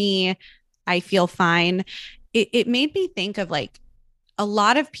affect me, I feel fine. It made me think of like a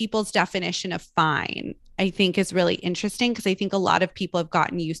lot of people's definition of fine, I think, is really interesting, because I think a lot of people have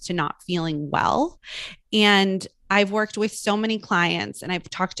gotten used to not feeling well. And I've worked with so many clients and I've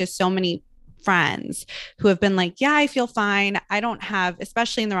talked to so many friends who have been like, yeah, I feel fine. I don't have,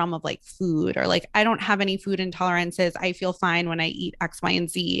 especially in the realm of like food, or like, I don't have any food intolerances. I feel fine when I eat X, Y,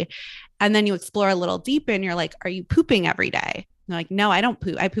 and Z. And then you explore a little deeper and you're like, are you pooping every day? And they're like, no, I don't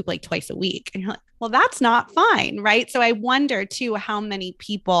poop. I poop like twice a week. And you're like, well, that's not fine, right? So I wonder too how many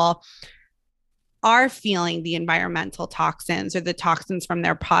people are feeling the environmental toxins or the toxins from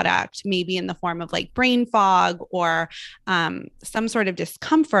their product, maybe in the form of like brain fog or some sort of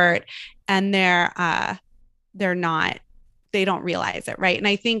discomfort, and they don't realize it, right? And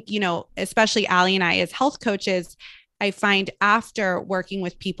I think, especially Allie and I as health coaches, I find after working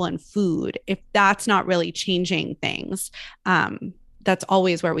with people in food, if that's not really changing things, that's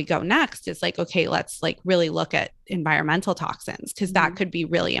always where we go next. Is like, okay, let's like really look at environmental toxins, because that could be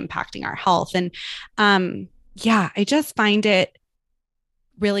really impacting our health. And yeah, I just find it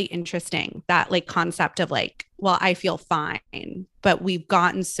really interesting, that like concept of like, well, I feel fine, but we've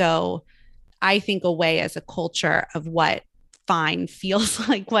gotten so, I think, away as a culture of what fine feels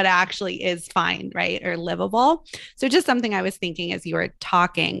like, what actually is fine, right? Or livable. So just something I was thinking as you were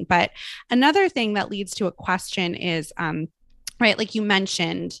talking. But another thing that leads to a question is, right, like you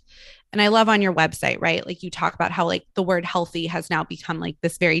mentioned, and I love on your website, right? Like you talk about how like the word healthy has now become like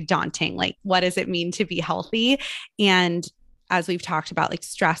this very daunting, like, what does it mean to be healthy? And as we've talked about, like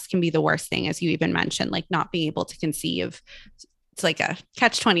stress can be the worst thing, as you even mentioned, like not being able to conceive. It's like a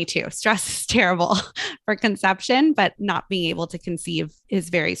catch-22. Stress is terrible for conception, but not being able to conceive is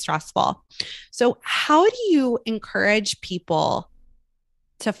very stressful. So how do you encourage people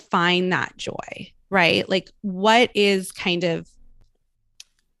to find that joy, right? Like what have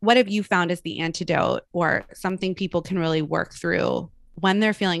you found as the antidote, or something people can really work through when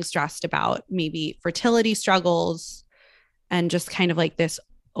they're feeling stressed about maybe fertility struggles and just kind of like this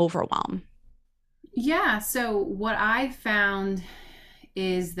overwhelm? Yeah. So what I've found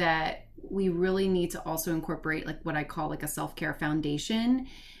is that we really need to also incorporate like what I call like a self-care foundation.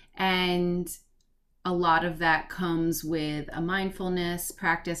 And a lot of that comes with a mindfulness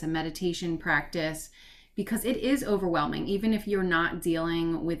practice, a meditation practice, because it is overwhelming, even if you're not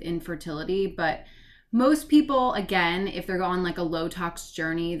dealing with infertility. But most people, again, if they're on like a low tox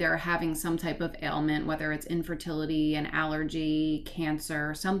journey, they're having some type of ailment, whether it's infertility, an allergy,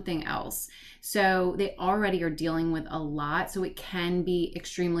 cancer, something else. So they already are dealing with a lot. So it can be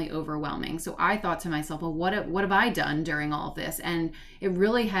extremely overwhelming. So I thought to myself, well, what have I done during all of this? And it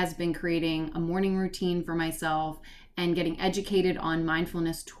really has been creating a morning routine for myself and getting educated on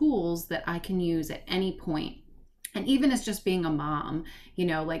mindfulness tools that I can use at any point. And even as just being a mom,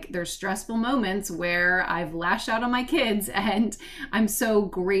 like there's stressful moments where I've lashed out on my kids, and I'm so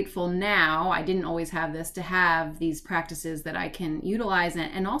grateful now. I didn't always have this, to have these practices that I can utilize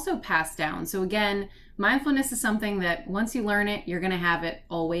and also pass down. So again, mindfulness is something that once you learn it, you're going to have it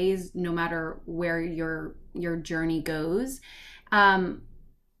always, no matter where your journey goes. One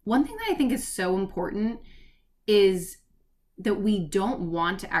thing that I think is so important is that we don't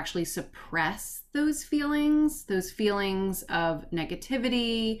want to actually suppress those feelings of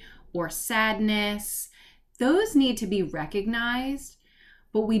negativity or sadness. Those need to be recognized,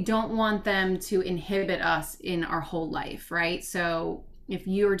 but we don't want them to inhibit us in our whole life, right? So if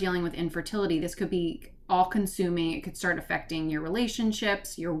you're dealing with infertility, this could be all consuming. It could start affecting your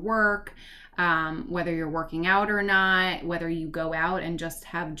relationships, your work, whether you're working out or not, whether you go out and just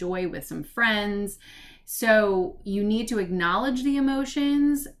have joy with some friends. So you need to acknowledge the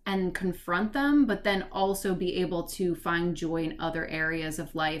emotions and confront them, but then also be able to find joy in other areas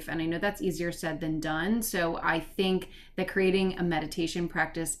of life. And I know that's easier said than done. So I think that creating a meditation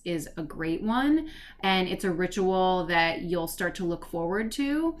practice is a great one. And it's a ritual that you'll start to look forward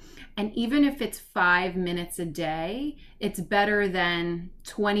to. And even if it's 5 minutes a day, it's better than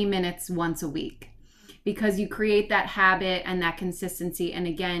 20 minutes once a week, because you create that habit and that consistency. And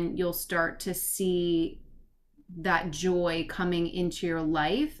again, you'll start to see that joy coming into your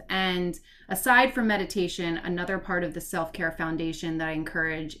life. And aside from meditation, another part of the self-care foundation that I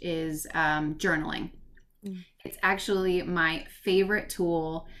encourage is journaling. It's actually my favorite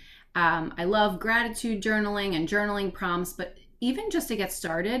tool. I love gratitude journaling and journaling prompts, but even just to get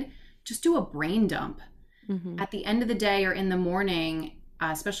started, just do a brain dump. At the end of the day or in the morning,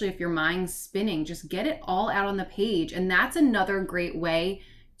 especially if your mind's spinning, just get it all out on the page. And that's another great way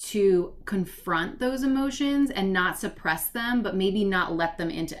to confront those emotions and not suppress them, but maybe not let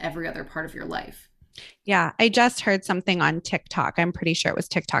them into every other part of your life. Yeah, I just heard something on TikTok. I'm pretty sure it was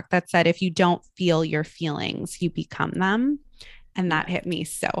TikTok that said, if you don't feel your feelings, you become them. And that hit me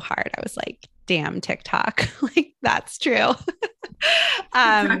so hard. I was like, damn, TikTok, like that's true.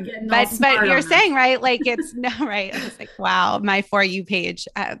 But you're saying, right? Like it's no, right. I was like, wow, my For You page.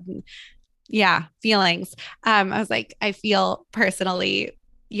 Yeah, feelings. I was like, I feel personally,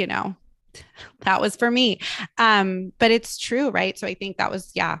 that was for me. But it's true, right? So I think that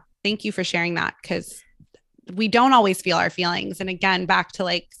was, thank you for sharing that, because we don't always feel our feelings. And again, back to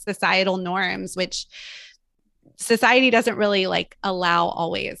like societal norms, which society doesn't really like allow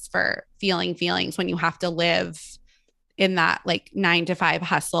always for feeling feelings when you have to live in that like 9 to 5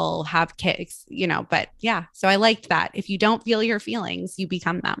 hustle, have kids, but yeah. So I liked that. If you don't feel your feelings, you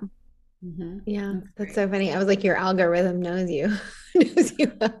become them. Yeah, that's so funny. I was like, your algorithm knows you.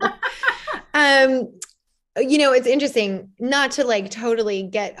 It's interesting not to like totally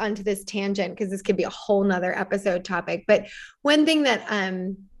get onto this tangent, because this could be a whole nother episode topic. But one thing that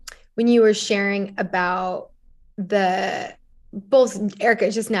when you were sharing about both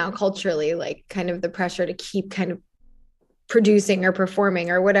Erica just now culturally, like kind of the pressure to keep kind of producing or performing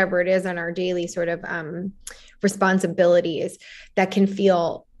or whatever it is on our daily sort of responsibilities, that can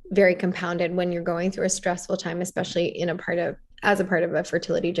feel very compounded when you're going through a stressful time, especially as a part of a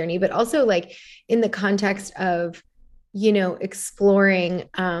fertility journey, but also like in the context of, exploring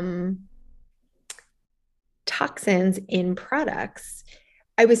toxins in products.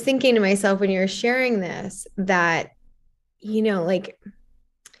 I was thinking to myself when you're sharing this that, like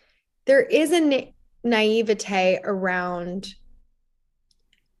there is a naivete around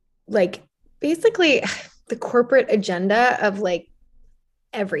like basically the corporate agenda of like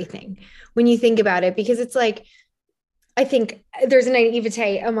everything when you think about it, because it's like, I think there's a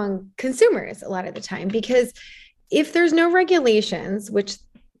naivete among consumers a lot of the time, because if there's no regulations, which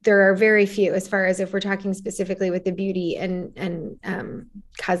there are very few, as far as if we're talking specifically with the beauty and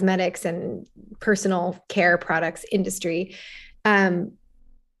cosmetics and personal care products industry, then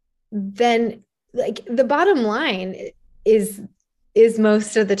like the bottom line is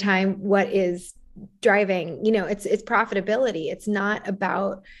most of the time what is driving, it's profitability. It's not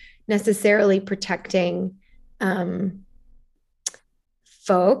about necessarily protecting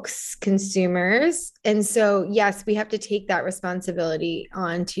folks, consumers. And so, yes, we have to take that responsibility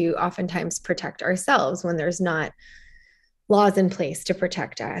on to oftentimes protect ourselves when there's not laws in place to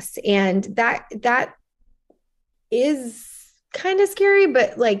protect us. And that is kind of scary,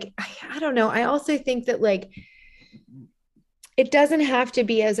 but like, I don't know. I also think that like, it doesn't have to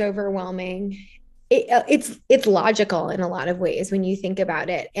be as overwhelming. It's logical in a lot of ways when you think about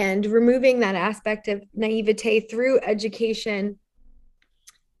it, and removing that aspect of naivete through education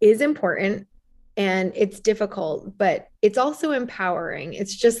is important, and it's difficult, but it's also empowering.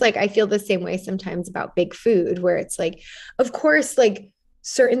 It's just like, I feel the same way sometimes about big food, where it's like, of course, like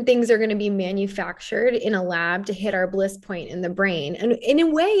certain things are going to be manufactured in a lab to hit our bliss point in the brain. And in a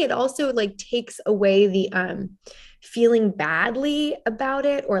way, it also like takes away the feeling badly about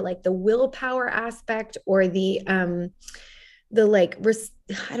it, or like the willpower aspect, or the like,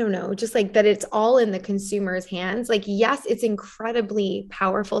 I don't know, just like that it's all in the consumer's hands. Like, yes, it's incredibly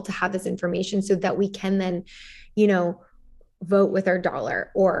powerful to have this information so that we can then, vote with our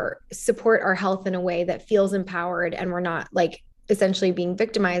dollar or support our health in a way that feels empowered, and we're not like essentially being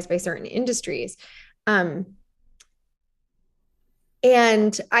victimized by certain industries.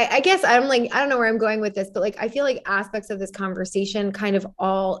 And I guess I'm like, I don't know where I'm going with this, but like, I feel like aspects of this conversation kind of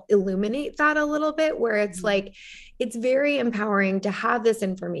all illuminate that a little bit, where it's like, it's very empowering to have this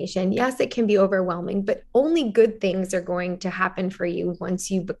information. Yes, it can be overwhelming, but only good things are going to happen for you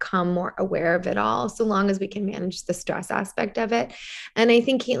once you become more aware of it all, so long as we can manage the stress aspect of it. And I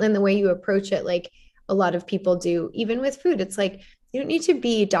think, Caitlin, the way you approach it, like a lot of people do, even with food, it's like, you don't need to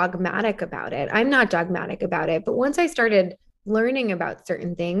be dogmatic about it. I'm not dogmatic about it, but once I started learning about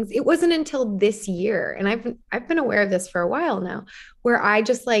certain things, it wasn't until this year, and I've been aware of this for a while now, where I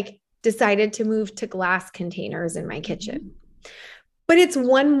just like decided to move to glass containers in my kitchen. But it's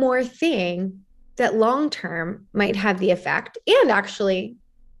one more thing that long term might have the effect and actually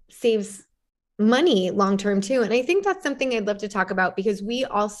saves money long term too. And I think that's something I'd love to talk about, because we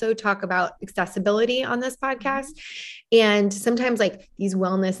also talk about accessibility on this podcast. And sometimes like these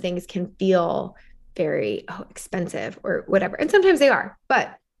wellness things can feel very expensive or whatever. And sometimes they are.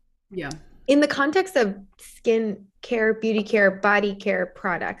 But yeah, in the context of skin care, beauty care, body care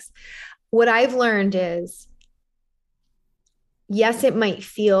products, what I've learned is, yes, it might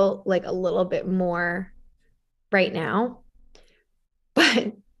feel like a little bit more right now,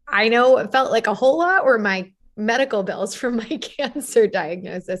 but I know it felt like a whole lot were my medical bills from my cancer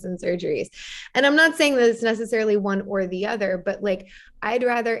diagnosis and surgeries. And I'm not saying that it's necessarily one or the other, but like I'd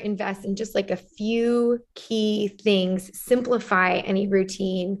rather invest in just like a few key things, simplify any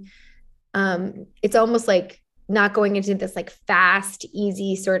routine. It's almost like not going into this like fast,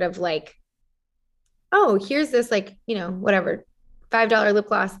 easy sort of like, oh, here's this like, whatever, $5 lip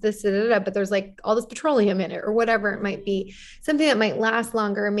gloss, but there's like all this petroleum in it or whatever it might be, something that might last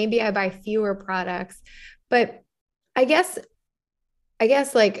longer. Maybe I buy fewer products. But I guess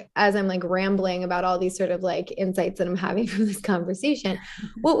like as I'm like rambling about all these sort of like insights that I'm having from this conversation,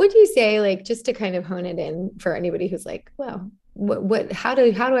 what would you say, like just to kind of hone it in for anybody who's like, well, how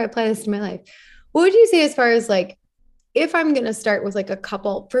do I apply this to my life? What would you say as far as like, if I'm going to start with like a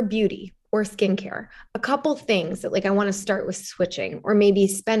couple for beauty or skincare, a couple things that like I want to start with switching, or maybe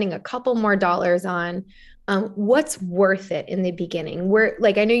spending a couple more dollars on, what's worth it in the beginning? Where,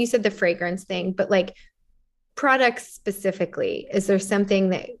 like, I know you said the fragrance thing, but like products specifically, is there something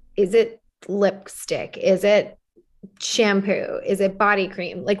that, is it lipstick? Is it shampoo? Is it body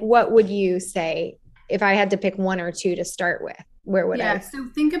cream? Like, what would you say if I had to pick one or two to start with? Where would I? So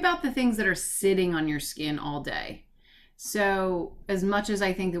think about the things that are sitting on your skin all day. So as much as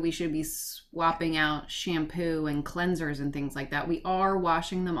I think that we should be swapping out shampoo and cleansers and things like that, we are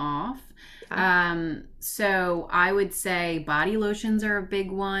washing them off. So I would say body lotions are a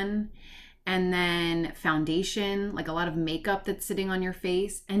big one. And then foundation, like a lot of makeup that's sitting on your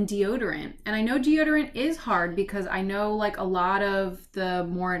face, and deodorant. And I know deodorant is hard because I know like a lot of the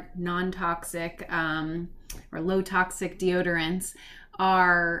more non-toxic or low toxic deodorants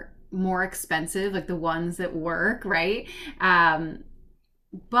are more expensive, like the ones that work, right?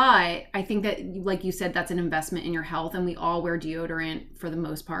 But I think that, like you said, that's an investment in your health, and we all wear deodorant for the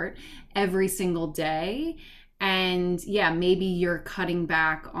most part every single day. And yeah, maybe you're cutting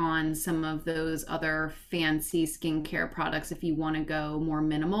back on some of those other fancy skincare products if you want to go more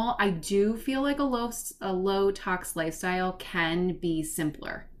minimal. I do feel like a low tox lifestyle can be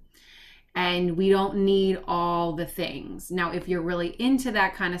simpler, and we don't need all the things. Now, if you're really into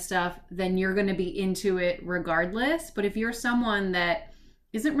that kind of stuff, then you're going to be into it regardless. But if you're someone that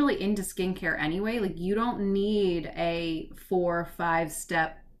isn't really into skincare anyway, like you don't need a 4 or 5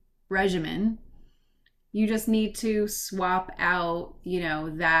 step regimen. You just need to swap out,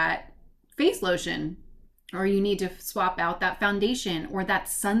 that face lotion, or you need to swap out that foundation or that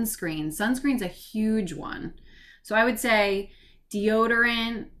sunscreen. Sunscreen's a huge one. So I would say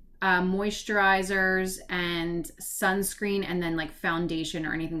deodorant, moisturizers, and sunscreen, and then like foundation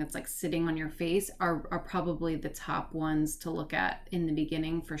or anything that's like sitting on your face are probably the top ones to look at in the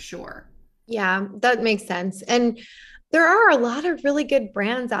beginning for sure. Yeah, that makes sense. And there are a lot of really good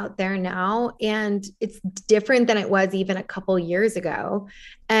brands out there now, and it's different than it was even a couple years ago.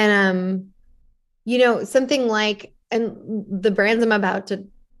 And something like, and the brands I'm about to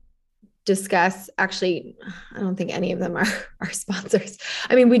discuss, actually, I don't think any of them are sponsors.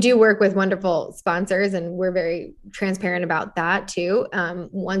 I mean, we do work with wonderful sponsors, and we're very transparent about that too.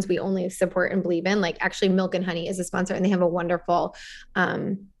 Ones we only support and believe in, like actually Milk and Honey is a sponsor, and they have a wonderful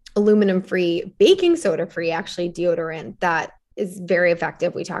aluminum-free, baking soda-free, actually, deodorant that is very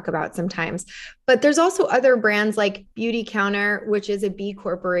effective. We talk about sometimes, but there's also other brands like Beauty Counter, which is a B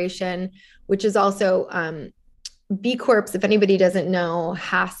Corporation, which is also B Corps, if anybody doesn't know,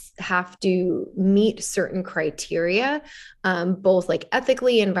 have to meet certain criteria, both like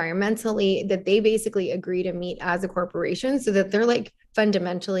ethically, environmentally, that they basically agree to meet as a corporation, so that they're like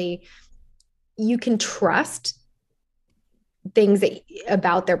fundamentally, you can trust things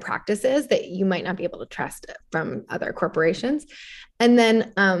about their practices that you might not be able to trust from other corporations. And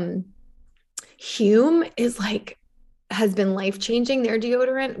then Hume is like, has been life-changing, their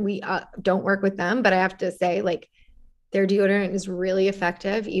deodorant. We don't work with them, but I have to say, like, their deodorant is really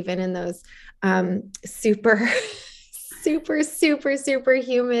effective, even in those super super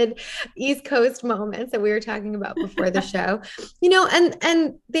humid East Coast moments that we were talking about before the show.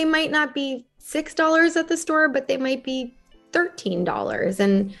 And they might not be $6 at the store, but they might be $13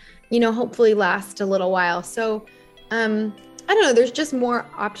 and, hopefully last a little while. So I don't know, there's just more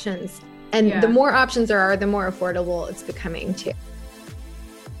options. And the more options there are, the more affordable it's becoming too.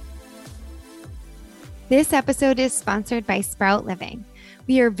 This episode is sponsored by Sprout Living.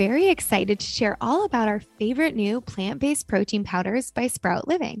 We are very excited to share all about our favorite new plant-based protein powders by Sprout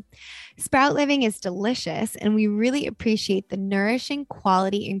Living. Sprout Living is delicious, and we really appreciate the nourishing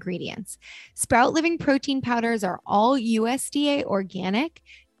quality ingredients. Sprout Living protein powders are all USDA organic,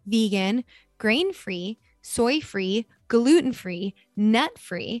 vegan, grain-free, soy-free, gluten-free,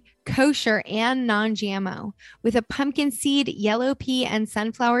 nut-free, kosher, and non-GMO, with a pumpkin seed, yellow pea, and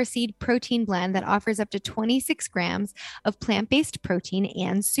sunflower seed protein blend that offers up to 26 grams of plant-based protein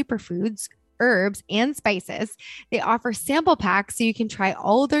and superfoods, herbs, and spices. They offer sample packs so you can try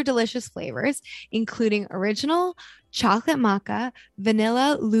all their delicious flavors, including original, chocolate maca,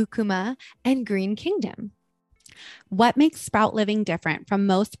 vanilla lucuma, and green kingdom. What makes Sprout Living different from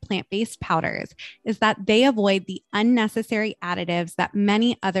most plant-based powders is that they avoid the unnecessary additives that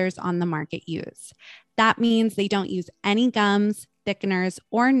many others on the market use. That means they don't use any gums, thickeners,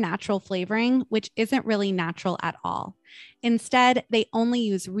 or natural flavoring, which isn't really natural at all. Instead, they only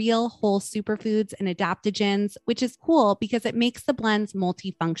use real whole superfoods and adaptogens, which is cool because it makes the blends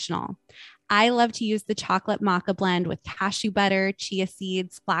multifunctional. I love to use the chocolate maca blend with cashew butter, chia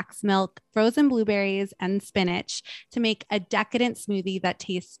seeds, flax milk, frozen blueberries, and spinach to make a decadent smoothie that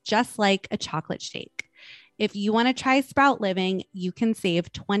tastes just like a chocolate shake. If you want to try Sprout Living, you can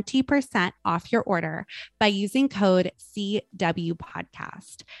save 20% off your order by using code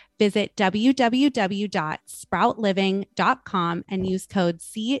CWPodcast. Visit www.sproutliving.com and use code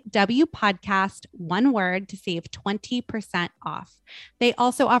CWPodcast, one word, to save 20% off. They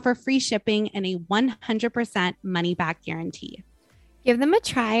also offer free shipping and a 100% money-back guarantee. Give them a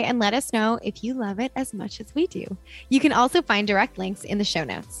try and let us know if you love it as much as we do. You can also find direct links in the show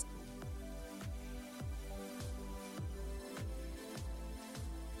notes.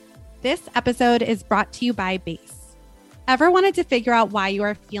 This episode is brought to you by Base. Ever wanted to figure out why you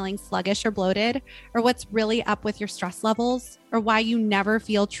are feeling sluggish or bloated, or what's really up with your stress levels, or why you never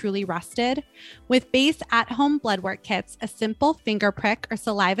feel truly rested? With Base at-home blood work kits, a simple finger prick or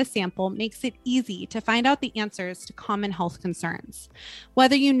saliva sample makes it easy to find out the answers to common health concerns.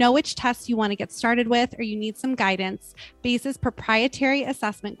 Whether you know which tests you want to get started with or you need some guidance, Base's proprietary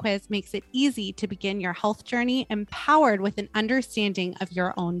assessment quiz makes it easy to begin your health journey empowered with an understanding of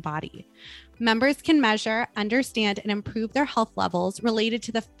your own body. Members can measure, understand, and improve their health levels related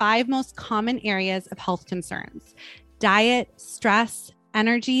to the 5 most common areas of health concerns: diet, stress,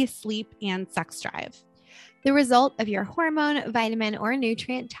 energy, sleep, and sex drive. The result of your hormone, vitamin, or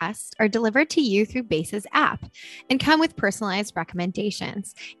nutrient tests are delivered to you through Base's app and come with personalized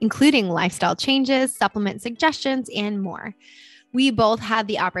recommendations, including lifestyle changes, supplement suggestions, and more. We both had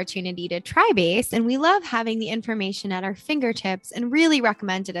the opportunity to try Base, and we love having the information at our fingertips and really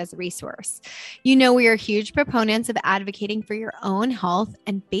recommend it as a resource. We are huge proponents of advocating for your own health,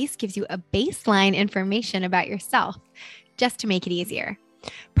 and Base gives you a baseline information about yourself just to make it easier.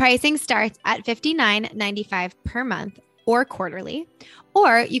 Pricing starts at $59.95 per month or quarterly,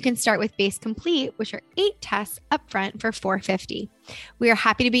 or you can start with Base Complete, which are 8 tests upfront for $450. We are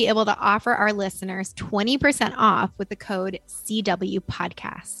happy to be able to offer our listeners 20% off with the code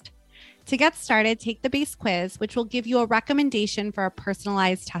CWPodcast. To get started, take the Base quiz, which will give you a recommendation for a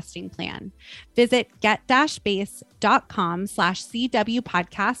personalized testing plan. Visit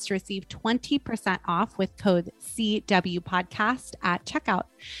get-base.com/CWPodcast to receive 20% off with code CWPodcast at checkout.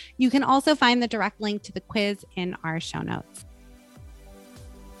 You can also find the direct link to the quiz in our show notes.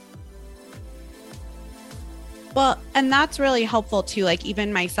 Well, and that's really helpful too. Like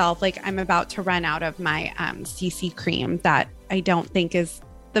even myself, like I'm about to run out of my CC cream that I don't think is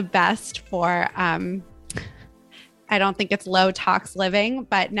the best for, I don't think it's low tox living,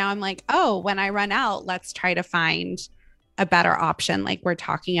 but now I'm like, oh, when I run out, let's try to find a better option like we're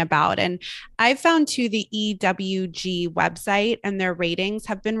talking about. And I've found too the EWG website and their ratings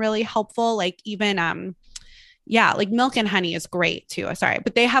have been really helpful. Like even yeah, like Milk and Honey is great too. Sorry,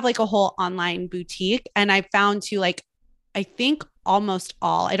 but they have like a whole online boutique. And I found too, like, I think almost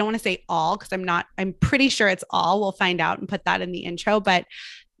all, I don't want to say all because I'm pretty sure it's all. We'll find out and put that in the intro, but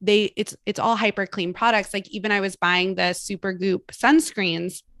it's all hyper clean products. Like even I was buying the Supergoop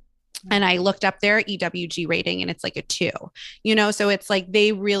sunscreens and I looked up their EWG rating and it's like a 2, so it's like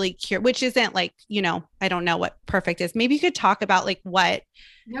they really cure, which isn't like, I don't know what perfect is. Maybe you could talk about like what,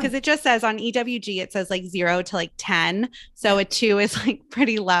 because it just says on EWG, it says like 0 to like 10. So a 2 is like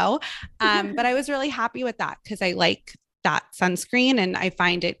pretty low. But I was really happy with that because I like that sunscreen and I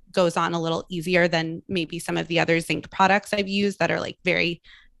find it goes on a little easier than maybe some of the other zinc products I've used that are like very,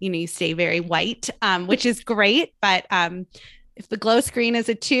 you stay very white, which is great. But if the glow screen is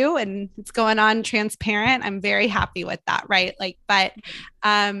a 2 and it's going on transparent, I'm very happy with that. Right. Like, but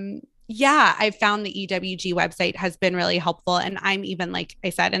yeah, I found the EWG website has been really helpful. And I'm even, like I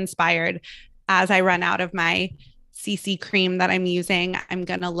said, inspired as I run out of my CC cream that I'm using. I'm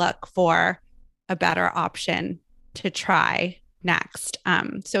going to look for a better option to try next.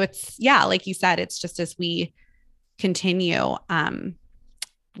 So it's, yeah, like you said, it's just as we continue,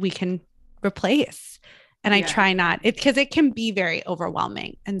 we can replace. And I try not, because it can be very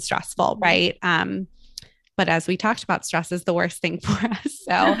overwhelming and stressful, right? But as we talked about, stress is the worst thing for us.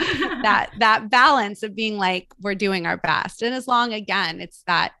 So that balance of being like, we're doing our best. And as long, again, it's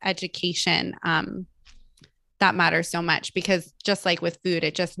that education that matters so much, because just like with food,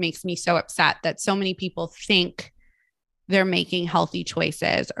 it just makes me so upset that so many people think they're making healthy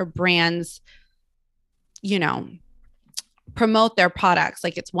choices, or brands, promote their products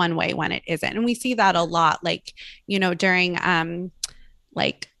like it's one way when it isn't. And we see that a lot, like, during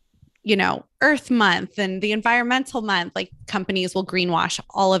Earth Month and the Environmental Month, like companies will greenwash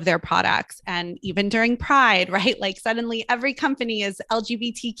all of their products. And even during Pride, right? Like suddenly every company is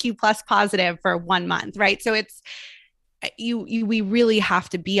LGBTQ plus positive for 1 month, right? So it's, we really have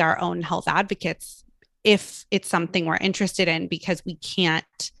to be our own health advocates if it's something we're interested in, because we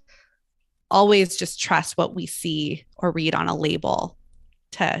can't always just trust what we see or read on a label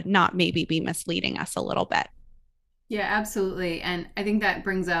to not maybe be misleading us a little bit. Yeah, absolutely. And I think that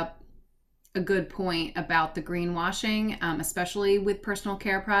brings up a good point about the greenwashing, especially with personal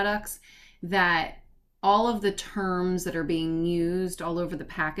care products, that all of the terms that are being used all over the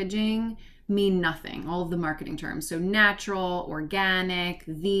packaging mean nothing. All of the marketing terms. So natural, organic,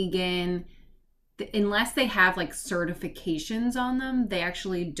 vegan, unless they have like certifications on them, they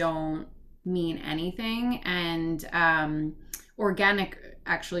actually don't mean anything. And organic,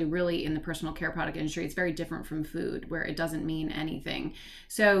 actually, really, in the personal care product industry, it's very different from food, where it doesn't mean anything.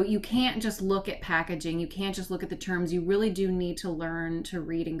 So you can't just look at packaging, you can't just look at the terms. You really do need to learn to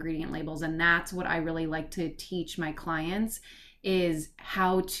read ingredient labels. And that's what I really like to teach my clients, is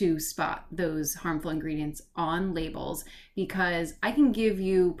how to spot those harmful ingredients on labels, because I can give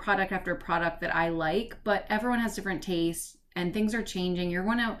you product after product that I like, but everyone has different tastes and things are changing. You're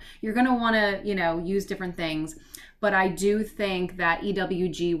going to want to, use different things. But I do think that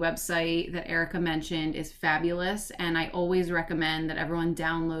EWG website that Erica mentioned is fabulous. And I always recommend that everyone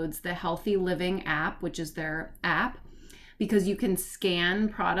downloads the Healthy Living app, which is their app, because you can scan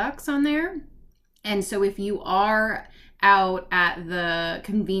products on there. And so if you are out at the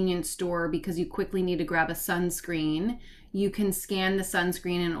convenience store because you quickly need to grab a sunscreen, you can scan the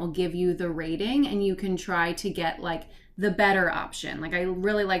sunscreen and it will give you the rating, and you can try to get like the better option. Like I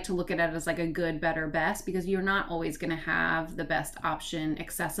really like to look at it as like a good, better, best, because you're not always going to have the best option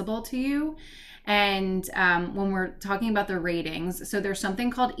accessible to you. And when we're talking about the ratings, so there's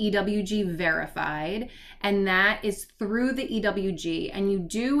something called EWG Verified, and that is through the EWG. And you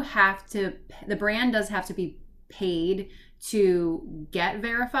do have to, the brand does have to be paid to get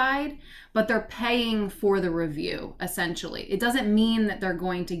verified, but they're paying for the review, essentially. It doesn't mean that they're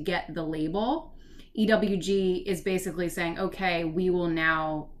going to get the label. EWG is basically saying, okay, we will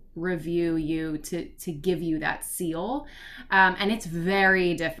now review you to give you that seal. And it's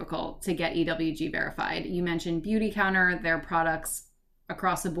very difficult to get EWG verified. You mentioned Beautycounter, their products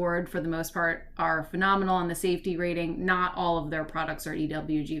across the board for the most part are phenomenal on the safety rating. Not all of their products are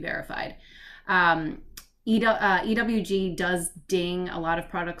EWG verified. EWG does ding a lot of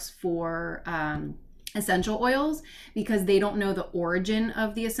products for essential oils because they don't know the origin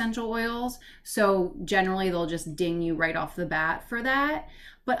of the essential oils. So generally they'll just ding you right off the bat for that.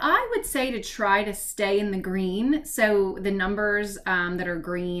 But I would say to try to stay in the green. So the numbers that are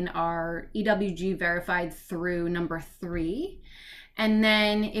green are EWG verified through number 3. And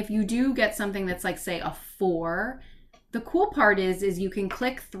then if you do get something that's like, say, a 4, The cool part is you can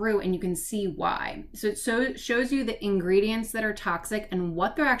click through and you can see why. So it shows you the ingredients that are toxic and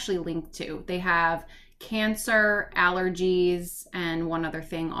what they're actually linked to. They have cancer, allergies, and one other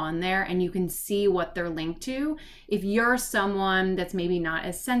thing on there, and you can see what they're linked to. If you're someone that's maybe not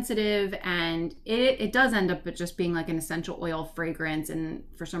as sensitive, and it does end up just being like an essential oil fragrance, and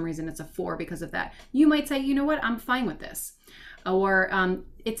for some reason it's a 4 because of that, you might say, you know what, I'm fine with this. Or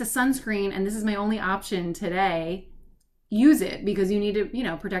it's a sunscreen and this is my only option today. Use it because you need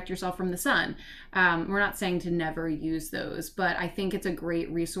to, protect yourself from the sun. We're not saying to never use those, but I think it's a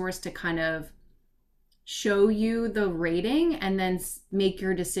great resource to kind of show you the rating and then make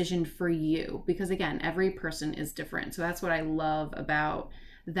your decision for you. Because again, every person is different. So that's what I love about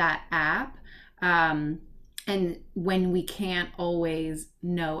that app. And when we can't always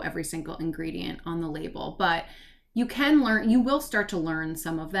know every single ingredient on the label, but you will start to learn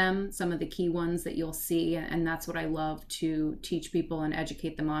some of the key ones that you'll see. And that's what I love to teach people and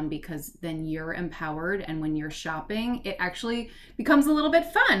educate them on, because then you're empowered. And when you're shopping, it actually becomes a little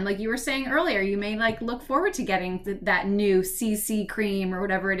bit fun. Like you were saying earlier, you may look forward to getting that new CC cream or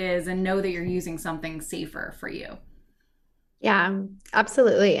whatever it is, and know that you're using something safer for you. Yeah,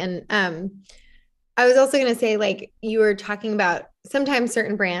 absolutely. And I was also going to say, you were talking about sometimes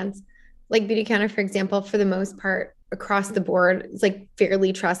certain brands, like Beautycounter, for example, for the most part, across the board, it's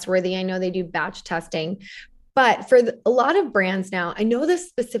fairly trustworthy. I know they do batch testing, but for a lot of brands now, I know this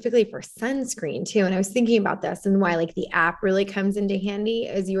specifically for sunscreen too. And I was thinking about this and why the app really comes into handy,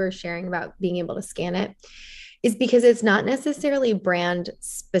 as you were sharing about being able to scan it, is because it's not necessarily brand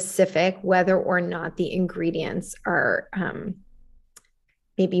specific, whether or not the ingredients are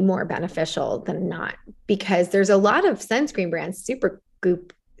maybe more beneficial than not, because there's a lot of sunscreen brands,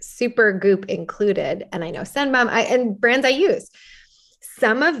 Supergoop included, and I know Sunbum and brands I use.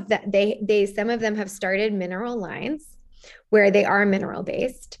 Some of some of them have started mineral lines where they are mineral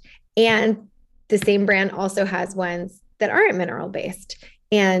based, and the same brand also has ones that aren't mineral based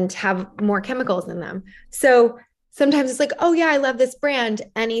and have more chemicals in them. So sometimes it's like, oh yeah, I love this brand,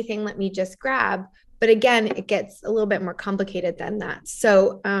 anything let me just grab. But again, it gets a little bit more complicated than that.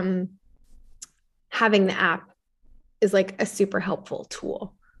 So having the app is a super helpful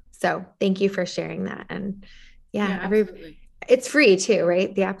tool. So thank you for sharing that. And it's free too,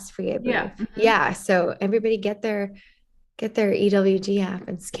 right? The app's free, I believe. Yeah. Mm-hmm. Yeah. So everybody get their EWG app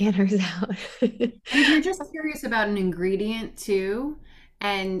and scanners out. If you're just curious about an ingredient too,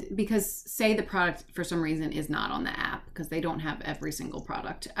 and because say the product for some reason is not on the app because they don't have every single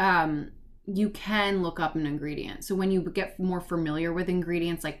product, you can look up an ingredient. So when you get more familiar with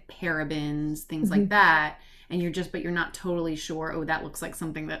ingredients like parabens, things like that, and you're not totally sure, oh, that looks like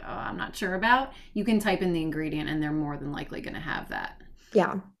something that I'm not sure about, you can type in the ingredient and they're more than likely going to have that.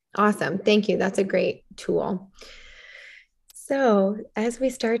 Yeah. Awesome. Thank you. That's a great tool. So as we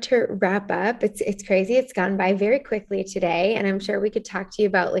start to wrap up, it's crazy. It's gone by very quickly today. And I'm sure we could talk to you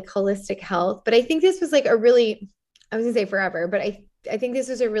about holistic health, but I think this was I was gonna say forever, but I think this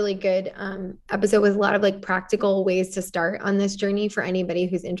was a really good episode with a lot of practical ways to start on this journey for anybody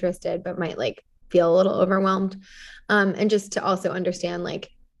who's interested, but might feel a little overwhelmed. And just to also understand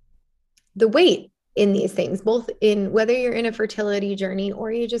the weight in these things, both in whether you're in a fertility journey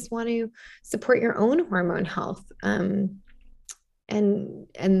or you just want to support your own hormone health. And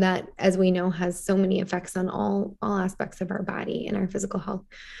that, as we know, has so many effects on all aspects of our body and our physical health.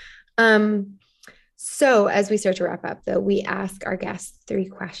 So as we start to wrap up, though, we ask our guests 3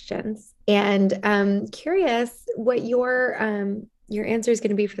 questions, and I'm curious what your answer is going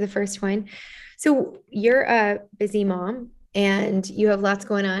to be for the first one. So you're a busy mom and you have lots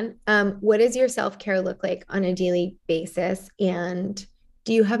going on. What does your self-care look like on a daily basis? And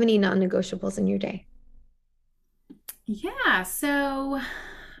do you have any non-negotiables in your day? Yeah, so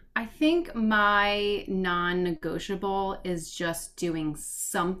I think my non-negotiable is just doing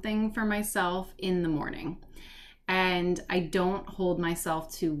something for myself in the morning. And I don't hold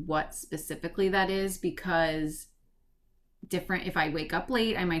myself to what specifically that is, because if I wake up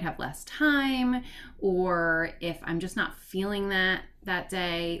late, I might have less time, or if I'm just not feeling that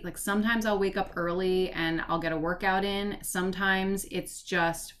day, sometimes I'll wake up early and I'll get a workout in. Sometimes it's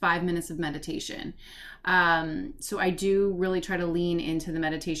just 5 minutes of meditation. So I do really try to lean into the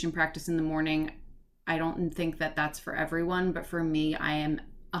meditation practice in the morning. I don't think that that's for everyone, but for me, I am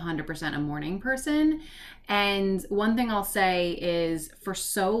 100% a morning person. And one thing I'll say is, for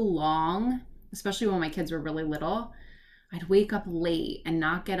so long, especially when my kids were really little, I'd wake up late and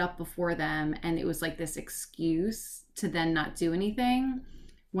not get up before them. And it was this excuse to then not do anything.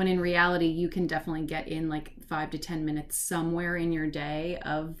 when in reality, you can definitely get in like 5 to 10 minutes somewhere in your day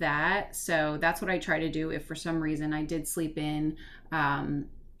of that. So that's what I try to do. If for some reason I did sleep in,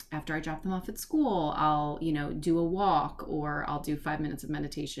 after I drop them off at school, I'll, do a walk, or I'll do 5 minutes of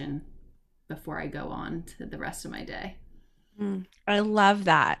meditation before I go on to the rest of my day. I love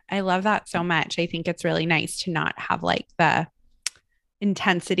that. I love that so much. I think it's really nice to not have like the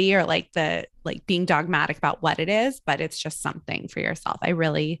intensity or like being dogmatic about what it is, but it's just something for yourself. I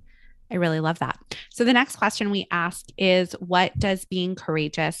really love that. So the next question we ask is, what does being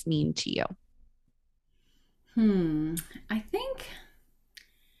courageous mean to you? I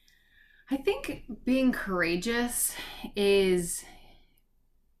think being courageous is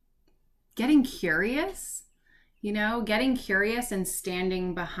getting curious, getting curious and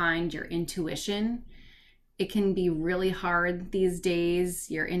standing behind your intuition. It can be really hard these days.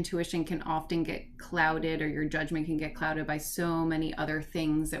 Your intuition can often get clouded, or your judgment can get clouded by so many other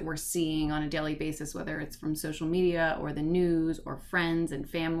things that we're seeing on a daily basis, whether it's from social media or the news or friends and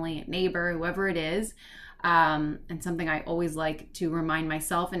family and neighbor, whoever it is. And something I always like to remind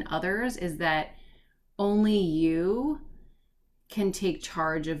myself and others is that only you can take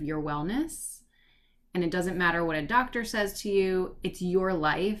charge of your wellness. And it doesn't matter what a doctor says to you. It's your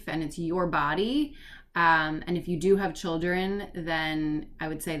life and it's your body. And if you do have children, then I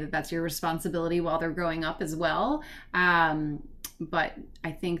would say that that's your responsibility while they're growing up as well. But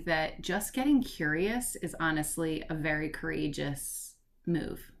I think that just getting curious is honestly a very courageous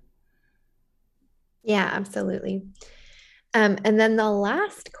move. Yeah, absolutely. And then the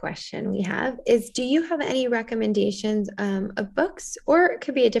last question we have is, do you have any recommendations of books, or it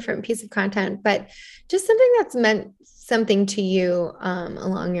could be a different piece of content, but just something that's meant something to you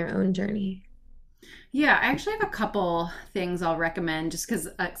along your own journey? Yeah, I actually have a couple things I'll recommend just because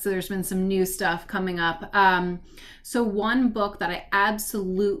so there's been some new stuff coming up. So one book that I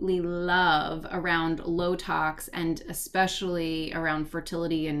absolutely love around low tox and especially around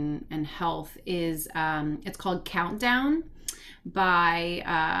fertility and health is it's called Countdown by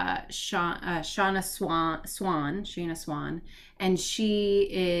Sheena Swan. And she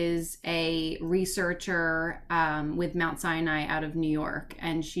is a researcher with Mount Sinai out of New York.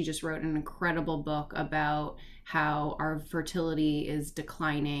 And she just wrote an incredible book about how our fertility is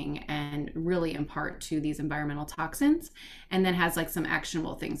declining, and really in part to these environmental toxins, and then has like some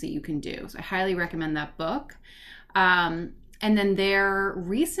actionable things that you can do. So I highly recommend that book. And then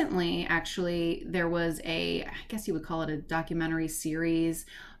recently, actually, there was I guess you would call it a documentary series,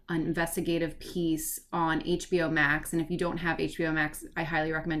 an investigative piece on HBO Max. And if you don't have HBO Max, I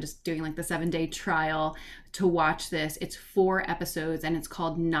highly recommend just doing like the 7-day trial to watch this. It's 4 episodes and it's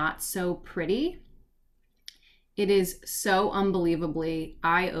called Not So Pretty. It is so unbelievably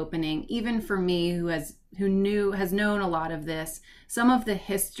eye-opening, even for me who has known a lot of this. Some of the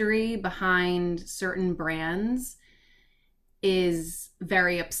history behind certain brands is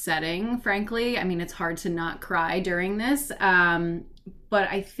very upsetting, frankly. I mean, it's hard to not cry during this. But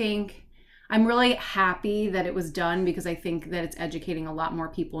I think I'm really happy that it was done, because I think that it's educating a lot more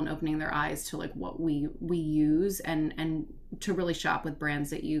people and opening their eyes to like what we use, and to really shop with brands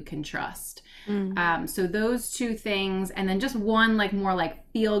that you can trust. So those 2 things, and then just one like more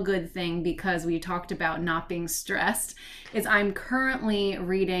like feel good thing, because we talked about not being stressed, is I'm currently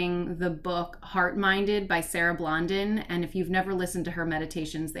reading the book Heart Minded by Sarah Blondin. And if you've never listened to her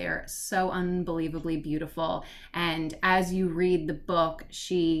meditations, they are so unbelievably beautiful. And as you read the book,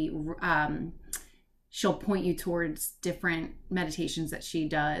 she'll point you towards different meditations that she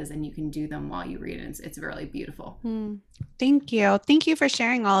does, and you can do them while you read it. It's really beautiful. Thank you. Thank you for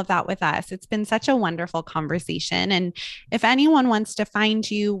sharing all of that with us. It's been such a wonderful conversation. And if anyone wants to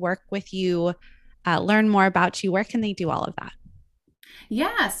find you, work with you, learn more about you, where can they do all of that?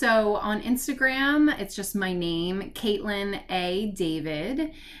 Yeah, so on Instagram, it's just my name, Caitlin A.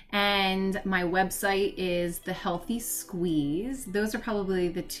 David, and my website is The Healthy Squeeze. Those are probably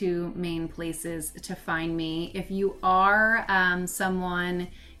the 2 main places to find me. If you are someone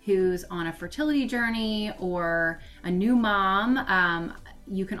who's on a fertility journey or a new mom,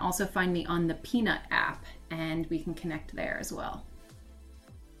 you can also find me on the Peanut app, and we can connect there as well.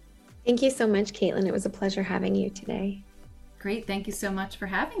 Thank you so much, Caitlin. It was a pleasure having you today. Great. Thank you so much for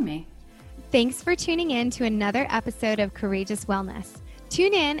having me. Thanks for tuning in to another episode of Courageous Wellness.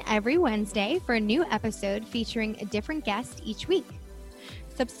 Tune in every Wednesday for a new episode featuring a different guest each week.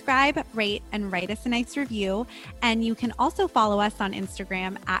 Subscribe, rate, and write us a nice review. And you can also follow us on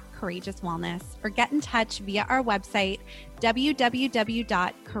Instagram at Courageous Wellness, or get in touch via our website,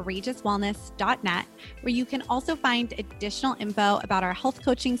 www.courageouswellness.net, where you can also find additional info about our health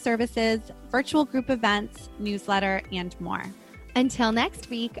coaching services, virtual group events, newsletter, and more. Until next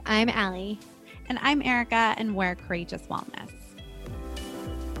week, I'm Allie. And I'm Erica, and we're Courageous Wellness.